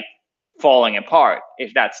is like falling apart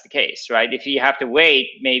if that's the case, right? If you have to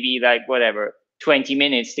wait maybe like 20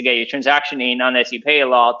 minutes to get your transaction in unless you pay a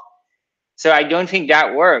lot. So I don't think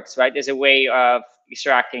that works, right? There's a way of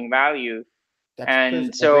extracting value. That's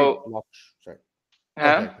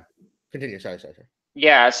Continue. Sorry.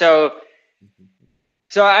 Yeah. So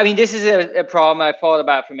I mean, this is a problem I've thought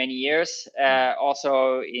about for many years.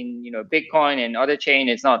 Also in Bitcoin and other chain,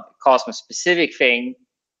 it's not a Cosmos specific thing,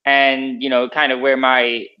 and kind of where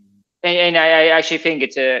and I actually think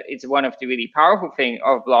it's one of the really powerful thing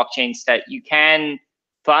of blockchains that you can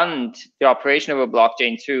fund the operation of a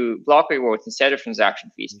blockchain through block rewards instead of transaction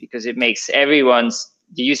fees, because it makes the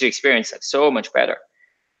user experience like so much better.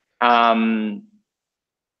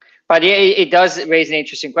 But it does raise an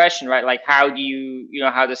interesting question, right? Like, how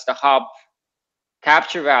does the hub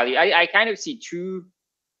capture value? I kind of see two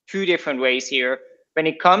different ways here. When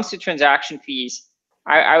it comes to transaction fees,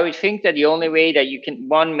 I would think that the only way that you can,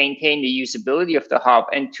 one, maintain the usability of the hub,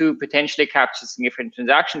 and two, potentially capture significant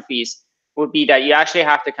transaction fees, would be that you actually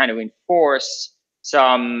have to kind of enforce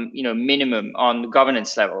some minimum on the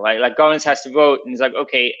governance level, right? Like, governance has to vote, and it's like,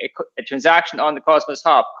 okay, a transaction on the Cosmos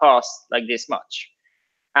Hub costs like this much.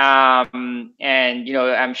 And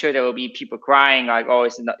I'm sure there will be people crying like, oh,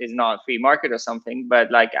 it's not a free market or something, but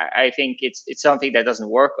like I think it's something that doesn't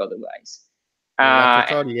work otherwise.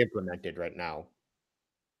 That's already implemented right now.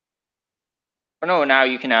 Oh no, now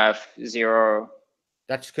you can have zero.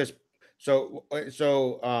 That's because so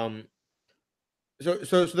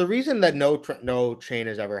the reason that no chain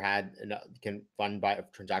has ever had can fund by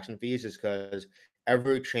transaction fees is because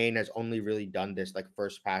every chain has only really done this like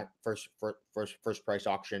first price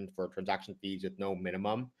auction for transaction fees with no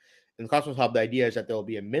minimum, in the Cosmos Hub, the idea is that there will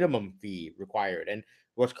be a minimum fee required. And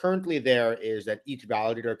what's currently there is that each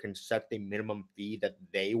validator can set the minimum fee that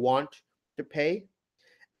they want to pay.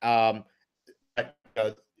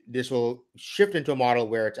 But this will shift into a model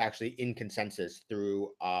where it's actually in consensus through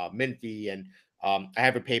min fee. And I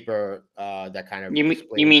have a paper that kind of you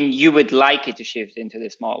mean you would like it to shift into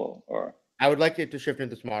this model, or? I would like it to shift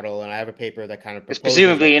into this model, and I have a paper that kind of proposes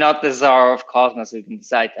presumably you're not the czar of Cosmos who can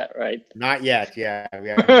decide that, right? Not yet, yeah.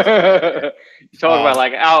 You talk about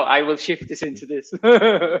like, oh, I will shift this into this.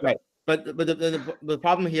 Right. But the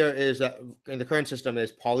problem here is that in the current system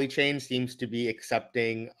is Polychain seems to be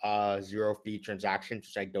accepting zero fee transactions,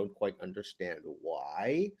 which I don't quite understand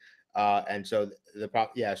why. And so so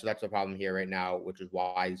that's the problem here right now, which is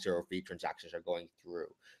why zero fee transactions are going through.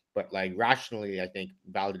 But like rationally, I think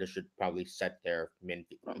validators should probably set their min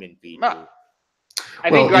fee. Well,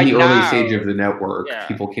 in the early stage of the network,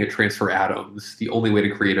 people can't transfer atoms. The only way to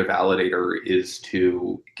create a validator is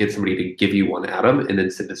to get somebody to give you one atom and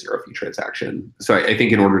then send a zero fee transaction. So I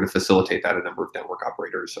think in order to facilitate that, a number of network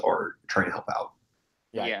operators are trying to help out.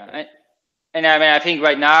 Yeah. And I mean, I think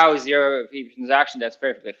right now, zero fee transaction, that's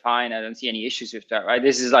perfectly fine. I don't see any issues with that, right?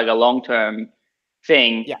 This is like a long-term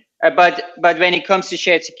thing. Yeah. But when it comes to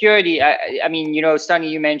shared security, I mean, you know, Sunny,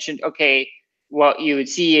 you mentioned, okay, what you would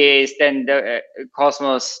see is then the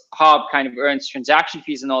Cosmos Hub kind of earns transaction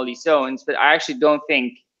fees in all these zones, but I actually don't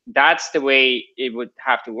think that's the way it would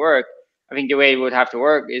have to work. I think the way it would have to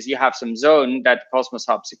work is you have some zone that Cosmos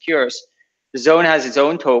Hub secures. The zone has its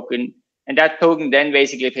own token, and that token then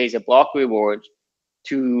basically pays a block reward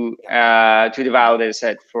to the validator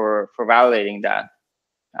set for validating that.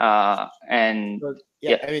 I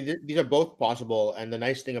mean, these are both possible, and the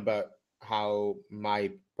nice thing about how my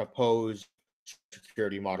proposed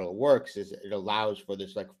security model works is it allows for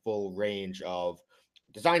this like full range of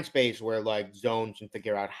design space where like zones can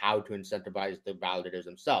figure out how to incentivize the validators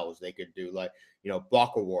themselves. They could do like, you know,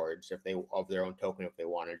 block rewards if they of their own token if they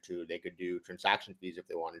wanted to. They could do transaction fees if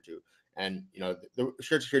they wanted to. And you know, the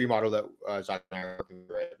shared security model that Zach and I are working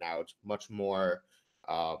with right now, it's much more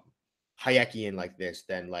Hayekian like this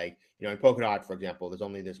than like, you know, in Polkadot, for example, there's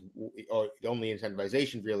only this, or the only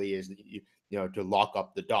incentivization really is you know, to lock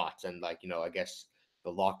up the dots, and like, you know, I guess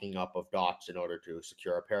the locking up of dots in order to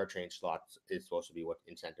secure a parachain slot is supposed to be what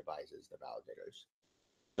incentivizes the validators.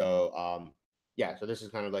 So so this is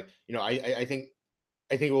kind of like, you know, I think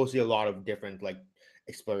we'll see a lot of different like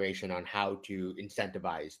exploration on how to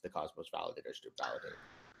incentivize the Cosmos validators to validate.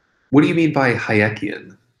 What do you mean by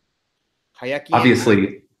Hayekian? Hayekian,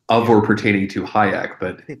 obviously of or pertaining to Hayek,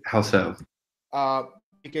 but how so?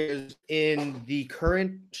 Because in the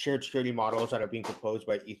current shared security models that are being proposed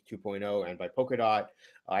by ETH 2.0 and by Polkadot,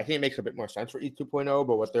 I think it makes a bit more sense for ETH 2.0,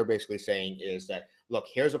 but what they're basically saying is that, look,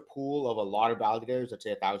 here's a pool of a lot of validators, let's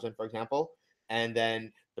say 1,000, for example, and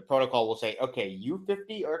then the protocol will say, okay, you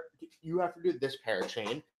 50 or you have to do this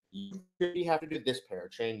parachain, you 50 have to do this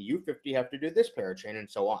parachain, you 50 have to do this parachain, and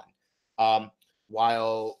so on.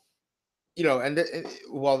 While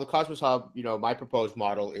the Cosmos Hub, you know, my proposed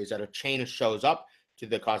model is that a chain shows up to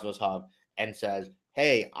the Cosmos Hub and says,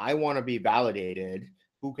 hey, I want to be validated.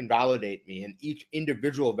 Who can validate me? And each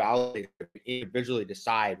individual validator can individually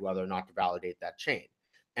decide whether or not to validate that chain.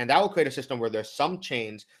 And that will create a system where there's some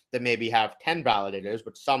chains that maybe have 10 validators,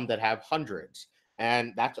 but some that have hundreds.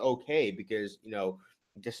 And that's okay because, you know,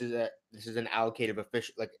 this is an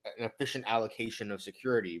efficient allocation of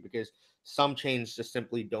security, because some chains just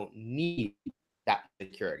simply don't need that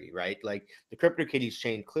security, right? Like the CryptoKitties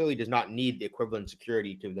chain clearly does not need the equivalent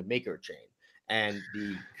security to the Maker chain, and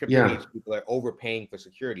the CryptoKitties people are overpaying for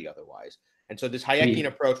security otherwise. And so this Hayekian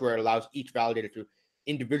approach, where it allows each validator to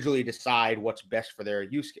individually decide what's best for their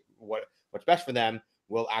use, what's best for them,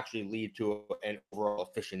 will actually lead to an overall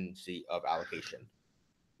efficiency of allocation.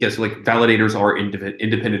 Yes, like validators are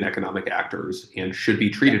independent economic actors and should be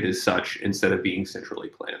treated as such instead of being centrally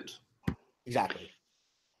planned. Exactly.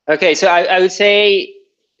 Okay, so I would say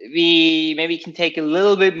we maybe can take a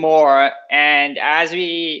little bit more, and I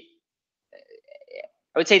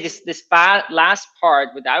would say this last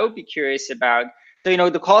part, what I would be curious about. So, you know,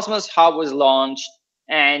 the Cosmos Hub was launched,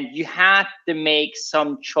 and you had to make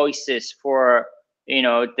some choices for, you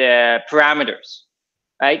know, the parameters,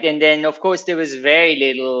 right? And then, of course, there was very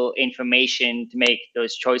little information to make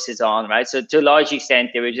those choices on, right? So to a large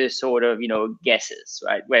extent, they were just sort of, you know, guesses,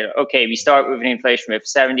 right? Where, okay, we start with an inflation rate of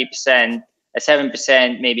 70%, at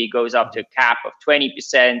 7%, maybe it goes up to a cap of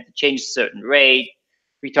 20%, change a certain rate.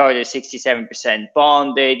 We target 67%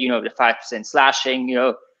 bonded, you know, the 5% slashing, you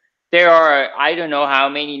know. There are, I don't know how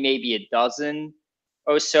many, maybe a dozen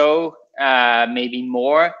or so, maybe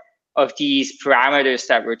more. of these parameters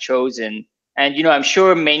that were chosen. And, I'm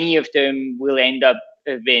sure many of them will end up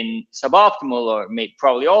being suboptimal, or maybe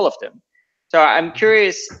probably all of them. So I'm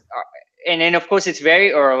curious, and then of course it's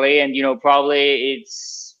very early, and, probably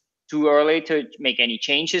it's too early to make any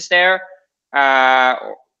changes there.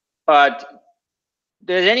 But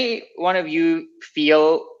does any one of you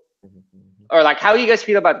feel, or like, how do you guys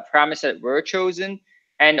feel about the parameters that were chosen?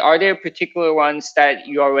 And are there particular ones that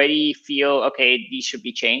you already feel, okay, these should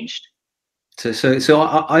be changed? So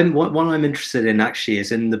I'm what I'm interested in actually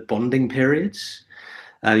is in the bonding periods.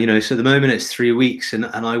 So at the moment it's 3 weeks, and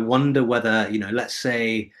I wonder whether, let's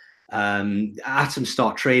say atoms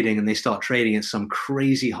start trading and they start trading at some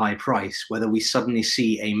crazy high price, whether we suddenly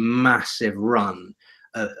see a massive run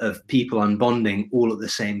of people unbonding all at the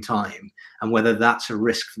same time, and whether that's a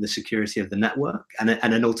risk for the security of the network. And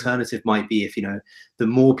an alternative might be, if the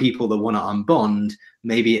more people that want to unbond,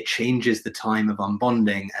 maybe it changes the time of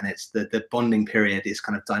unbonding, and it's the bonding period is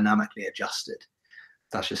kind of dynamically adjusted.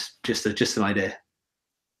 That's just an idea.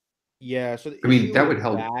 Yeah, so I mean, that would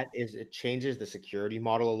help. That is, it changes the security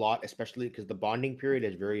model a lot, especially because the bonding period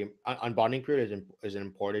is unbonding period is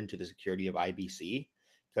important to the security of IBC,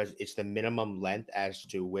 because it's the minimum length as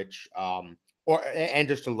to which and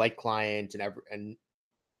just to light clients and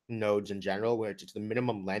nodes in general, where it's the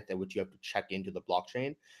minimum length at which you have to check into the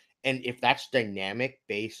blockchain. And if that's dynamic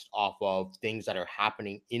based off of things that are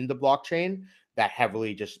happening in the blockchain, that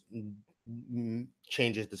heavily just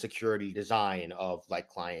changes the security design of like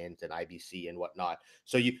clients and IBC and whatnot.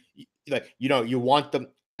 So you want them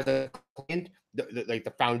as a client, like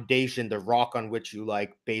the foundation, the rock on which you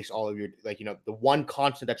like base all of your the one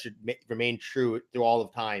constant that should remain true through all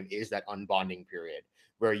of time is that unbonding period,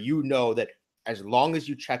 where that as long as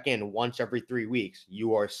you check in once every 3 weeks,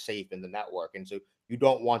 you are safe in the network. And so you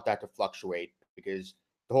don't want that to fluctuate, because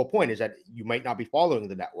the whole point is that you might not be following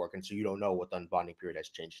the network, and so you don't know what the unbonding period has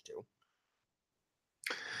changed to.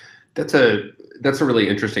 That's a really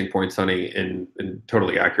interesting point, Sonny, and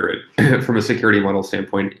totally accurate from a security model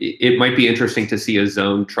standpoint. It might be interesting to see a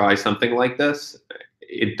zone try something like this.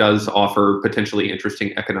 It does offer potentially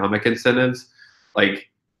interesting economic incentives, like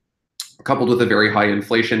coupled with a very high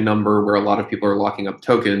inflation number where a lot of people are locking up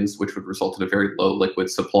tokens, which would result in a very low liquid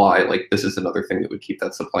supply. Like, this is another thing that would keep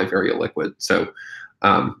that supply very illiquid. So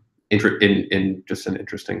in just an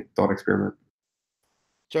interesting thought experiment.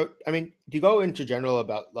 So, I mean, to go into general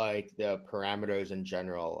about like the parameters in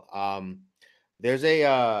general, there's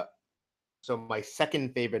so my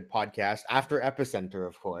second favorite podcast after Epicenter,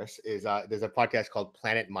 of course, is there's a podcast called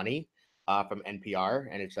Planet Money from NPR,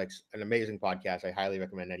 and it's like an amazing podcast. I highly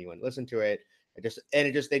recommend anyone listen to it.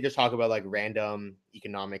 They just talk about like random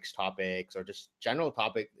economics topics, or just general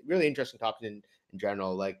really interesting topics in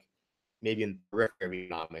general, like maybe in the periphery of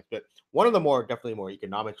economics. But one of the definitely more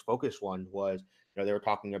economics focused one was, they were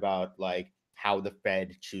talking about like how the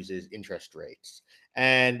Fed chooses interest rates.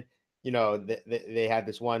 And, they had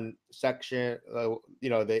this one section,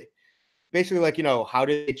 they basically like, how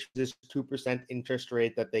do they choose this 2% interest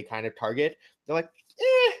rate that they kind of target? They're like,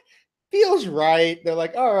 feels right. They're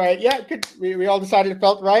like, all right, yeah, we all decided it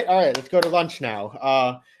felt right. All right, let's go to lunch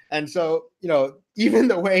now. And so, even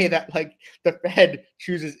the way that like the Fed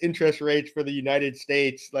chooses interest rates for the United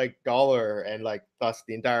States, like dollar, and like thus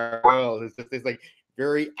the entire world, is just this like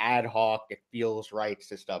very ad hoc, it feels right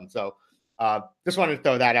system. So just wanted to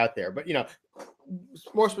throw that out there. But,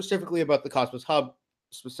 more specifically about the Cosmos Hub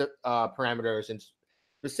specific parameters and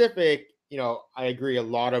specific, I agree a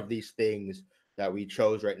lot of these things that we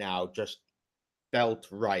chose right now just felt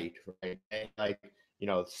right? And like,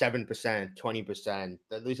 7%, 20%.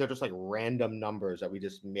 These are just like random numbers that we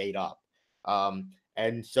just made up.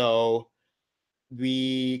 And so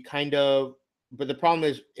we but the problem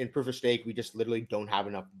is in proof of stake, we just literally don't have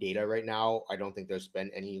enough data right now. I don't think there's been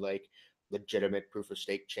any like legitimate proof of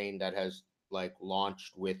stake chain that has like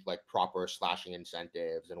launched with like proper slashing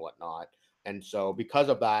incentives and whatnot. And so because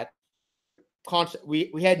of that,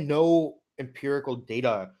 we had no empirical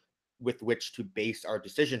data with which to base our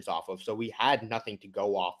decisions off of. So we had nothing to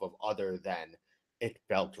go off of other than it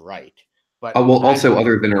felt right. But also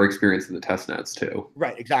other than our experience in the test nets too.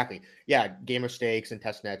 Right, exactly. Yeah, gamer stakes and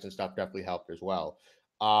test nets and stuff definitely helped as well.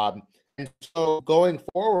 And so going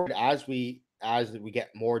forward, as we get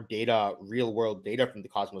more data, real world data from the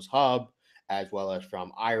Cosmos Hub, as well as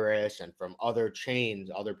from Iris and from other chains,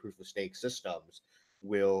 other proof of stake systems,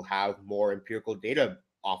 we'll have more empirical data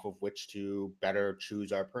off of which to better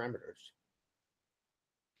choose our parameters.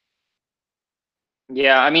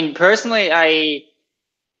 Yeah, I mean, personally, I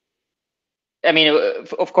mean,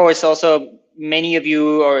 of course, also many of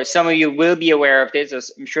you or some of you will be aware of this,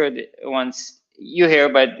 as I'm sure that once you hear,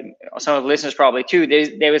 but some of the listeners probably too,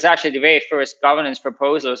 there was actually the very first governance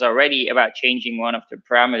proposals already about changing one of the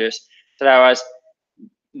parameters. So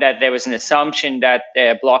that there was an assumption that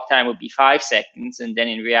the block time would be 5 seconds, and then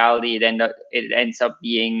in reality it ends up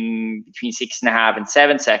being between 6.5 and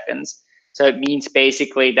 7 seconds. So it means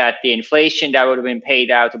basically that the inflation that would have been paid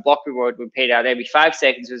out, the block reward would be paid out every 5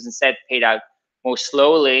 seconds, was instead paid out more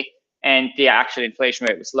slowly, and the actual inflation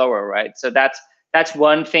rate was lower, right? So that's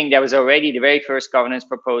one thing that was already the very first governance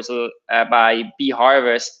proposal by B.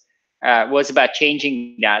 Harvest was about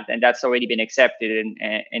changing that, and that's already been accepted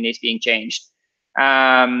and is being changed.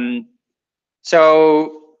 But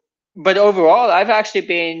overall, I've actually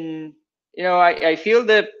been, I feel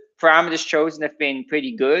the parameters chosen have been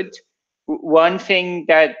pretty good. One thing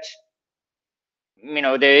that,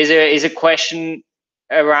 there is a question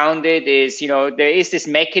around it is, there is this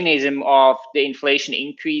mechanism of the inflation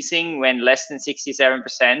increasing when less than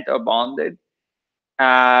 67% are bonded.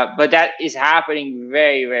 But that is happening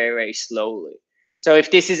very, very, very slowly. So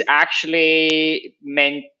if this is actually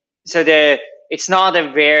meant, it's not a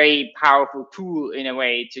very powerful tool in a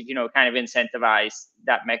way to, kind of incentivize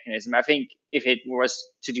that mechanism. I think if it was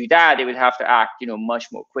to do that, it would have to act,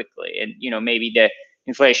 much more quickly. And, maybe the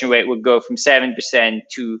inflation rate would go from 7%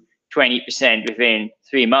 to 20% within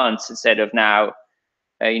 3 months instead of now,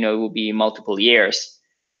 it will be multiple years.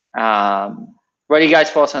 What are you guys'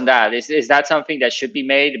 thoughts on that? Is that something that should be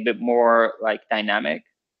made a bit more like dynamic?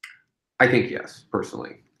 I think yes,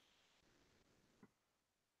 personally.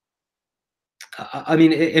 I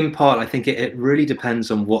mean, in part, I think it really depends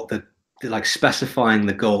on what the like specifying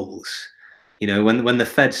the goals. When the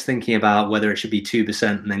Fed's thinking about whether it should be 2%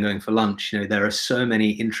 and then going for lunch, there are so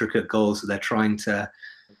many intricate goals that they're trying to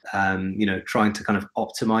kind of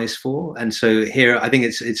optimize for. And so here, I think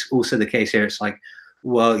it's also the case here. It's like,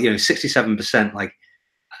 well, 67%, like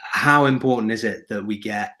how important is it that we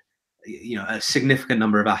get, a significant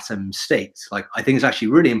number of atoms staked? Like, I think it's actually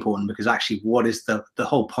really important, because actually what is the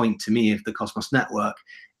whole point to me of the Cosmos network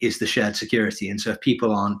is the shared security. And so if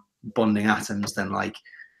people aren't bonding atoms, then like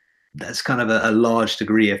that's kind of a large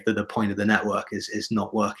degree of the point of the network is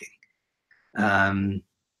not working.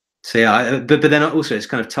 So yeah, but then also it's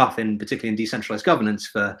kind of tough, particularly in decentralized governance,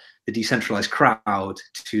 for the decentralized crowd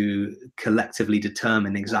to collectively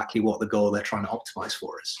determine exactly what the goal they're trying to optimize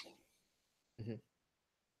for is.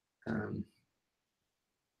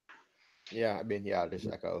 Yeah, I mean, yeah, just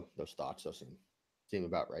echo those thoughts. Those seem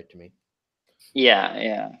about right to me.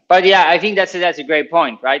 Yeah. But yeah, I think that's a great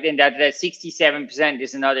point, right? And that 67%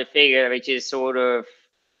 is another figure which is sort of,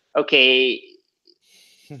 okay,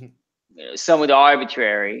 somewhat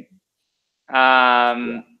arbitrary.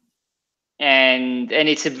 And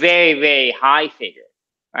it's a very, very high figure,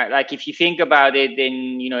 right? Like if you think about it,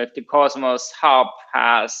 then, if the Cosmos hub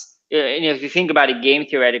has, if you think about it game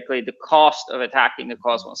theoretically, the cost of attacking the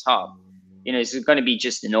Cosmos hub, is going to be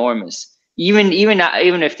just enormous. Even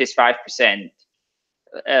if there's 5%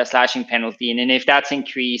 slashing penalty, and then if that's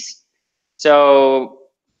increased, so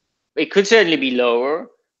it could certainly be lower.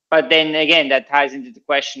 But then again, that ties into the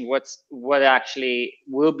question: what actually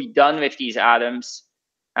will be done with these atoms?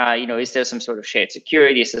 Is there some sort of shared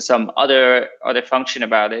security? Is there some other function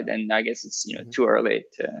about it? And I guess it's too early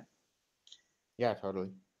to. Yeah, totally.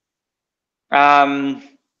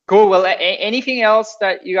 Cool. Well, anything else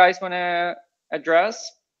that you guys want to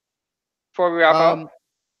address before we wrap up?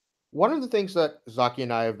 One of the things that Zaki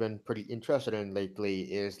and I have been pretty interested in lately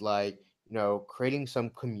is like, creating some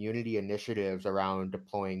community initiatives around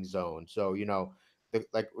deploying zones. So,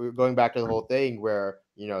 like we're going back to the whole thing where,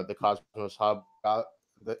 the Cosmos Hub,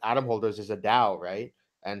 the Atom Holders is a DAO, right?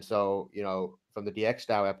 And so, from the DX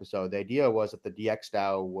DAO episode, the idea was that the DX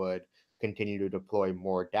DAO would continue to deploy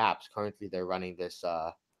more dApps. Currently, they're running this,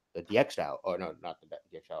 the DX DAO, or no, not the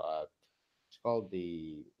DX DAO, it's called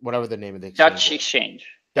whatever the name of the exchange Dutch was. exchange.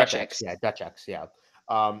 DutchX, yeah, DutchX, yeah.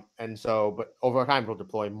 And so, but over time, it'll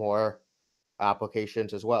deploy more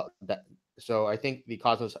applications as well. So I think the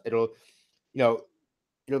Cosmos, it'll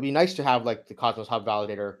be nice to have like the Cosmos Hub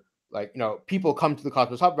validator, like, people come to the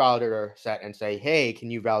Cosmos Hub validator set and say, hey,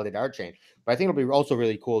 can you validate our chain? But I think it'll be also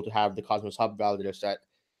really cool to have the Cosmos Hub validator set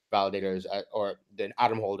validators or the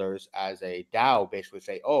Atom Holders as a DAO basically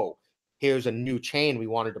say, oh, here's a new chain we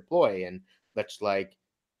want to deploy, and let's like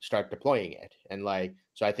start deploying it. And like,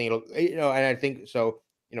 so I think it'll, and I think so,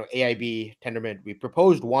 AIB Tendermint, we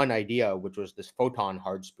proposed one idea, which was this photon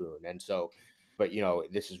hard spoon. And so, but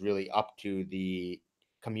this is really up to the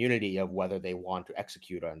community of whether they want to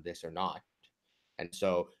execute on this or not. And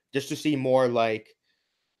so just to see more like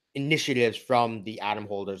initiatives from the Atom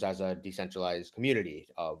holders as a decentralized community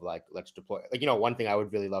of like, let's deploy, like, one thing I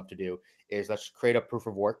would really love to do is let's create a proof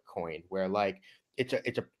of work coin where like it's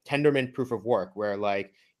a Tendermint proof of work where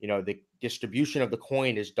like, the distribution of the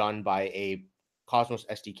coin is done by a Cosmos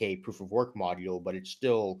SDK proof of work module, but it's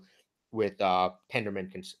still with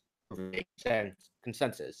Tendermint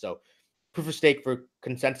consensus. So proof of stake for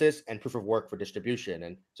consensus and proof of work for distribution.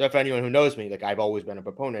 And so if anyone who knows me, like I've always been a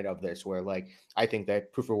proponent of this, where like I think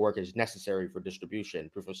that proof of work is necessary for distribution.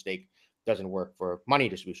 Proof of stake doesn't work for money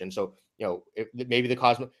distribution. So, if maybe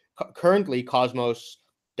currently Cosmos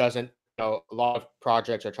doesn't, a lot of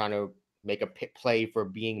projects are trying to make a play for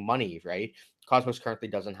being money, right? Cosmos currently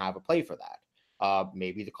doesn't have a play for that.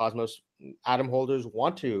 Maybe the Cosmos Atom holders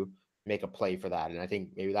want to make a play for that. And I think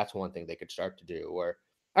maybe that's one thing they could start to do, or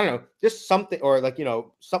I don't know, just something, or like,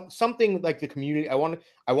 something like the community. I want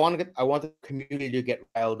the community to get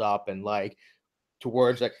riled up and like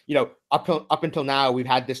towards like, up until now, we've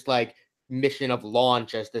had this like mission of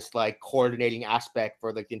launch as this like coordinating aspect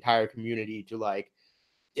for like the entire community to like,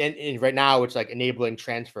 and right now it's like enabling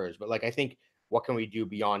transfers. But like, I think what can we do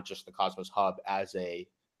beyond just the Cosmos Hub as a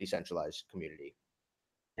decentralized community?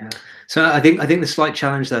 Yeah. So I think the slight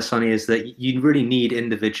challenge there, Sonny, is that you really need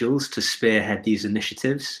individuals to spearhead these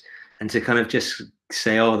initiatives and to kind of just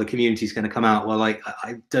say, oh, the community is going to come out. Well, like,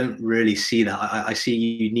 I don't really see that. I see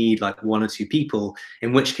you need like one or two people,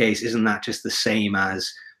 in which case, isn't that just the same as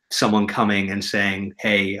someone coming and saying,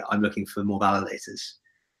 hey, I'm looking for more validators?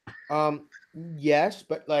 Yes,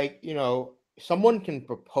 but like, someone can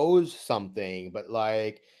propose something, but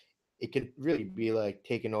like, it could really be like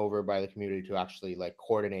taken over by the community to actually like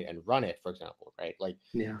coordinate and run it, for example, right? Like,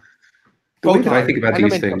 yeah. The way that I think about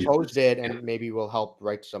these things, proposed it, and maybe we'll help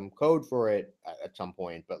write some code for it at some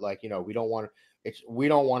point. But like, we don't want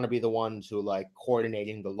to be the ones who like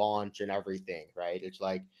coordinating the launch and everything, right? It's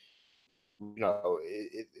like,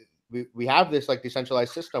 we have this like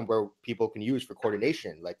decentralized system where people can use for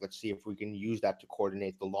coordination. Like, let's see if we can use that to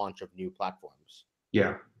coordinate the launch of new platforms.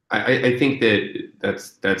 Yeah, I think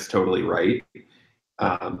that's totally right.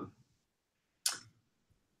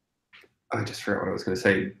 I just forgot what I was going to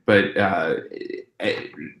say, but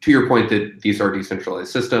to your point that these are decentralized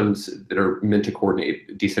systems that are meant to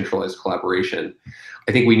coordinate decentralized collaboration,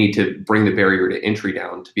 I think we need to bring the barrier to entry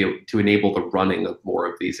down to be able to enable the running of more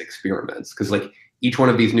of these experiments. Because like each one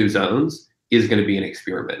of these new zones is going to be an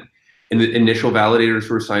experiment, and the initial validators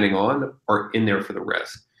who are signing on are in there for the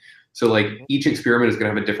risk. So like each experiment is going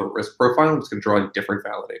to have a different risk profile. It's going to draw in different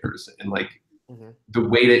validators, and like the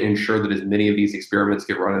way to ensure that as many of these experiments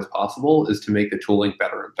get run as possible is to make the tooling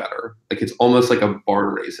better and better. Like it's almost like a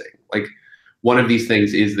barn raising. Like one of these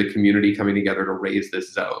things is the community coming together to raise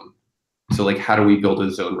this zone. So like, how do we build a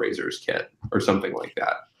zone raisers kit or something like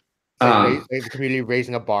that? Like the community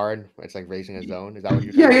raising a barn. It's like raising a zone. Is that what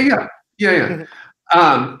you're saying? Yeah.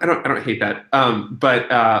 I don't hate that.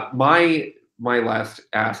 But my last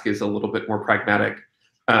ask is a little bit more pragmatic.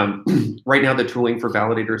 Right now, the tooling for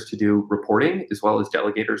validators to do reporting, as well as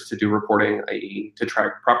delegators to do reporting, i.e. to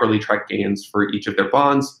properly track gains for each of their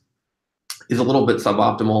bonds, is a little bit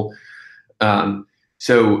suboptimal.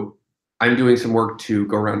 So I'm doing some work to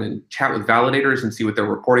go around and chat with validators and see what their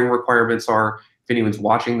reporting requirements are. If anyone's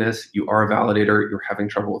watching this, you are a validator, you're having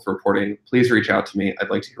trouble with reporting, please reach out to me. I'd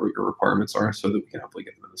like to hear what your requirements are so that we can hopefully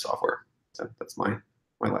get them in the software. So that's my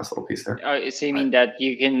last little piece there. So you mean that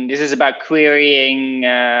you can, this is about querying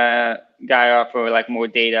Gaia for like more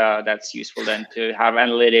data that's useful then to have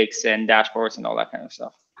analytics and dashboards and all that kind of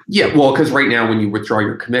stuff? Yeah, well, because right now when you withdraw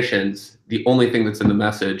your commissions, the only thing that's in the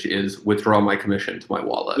message is withdraw my commission to my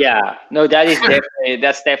wallet. Yeah, no, that's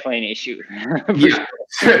definitely an issue.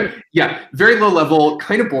 Yeah, yeah, very low level,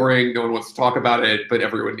 kind of boring. No one wants to talk about it, but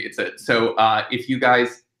everyone needs it. So if you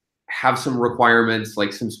guys have some requirements,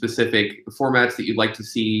 like some specific formats that you'd like to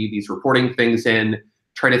see these reporting things in,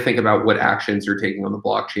 try to think about what actions you're taking on the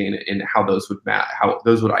blockchain and how those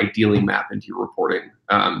would ideally map into your reporting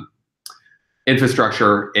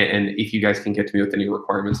infrastructure. And if you guys can get to me with any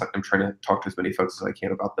requirements, I'm trying to talk to as many folks as I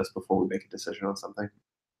can about this before we make a decision on something.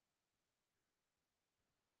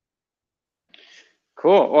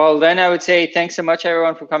 Cool. Well, then I would say thanks so much,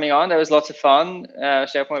 everyone, for coming on. That was lots of fun.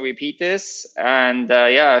 Definitely repeat this. And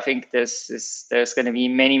yeah, I think there's going to be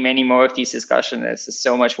many, many more of these discussions. There's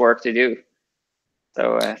so much work to do.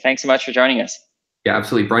 So thanks so much for joining us. Yeah,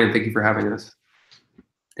 absolutely. Brian, thank you for having us.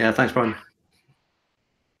 Yeah, thanks, Brian.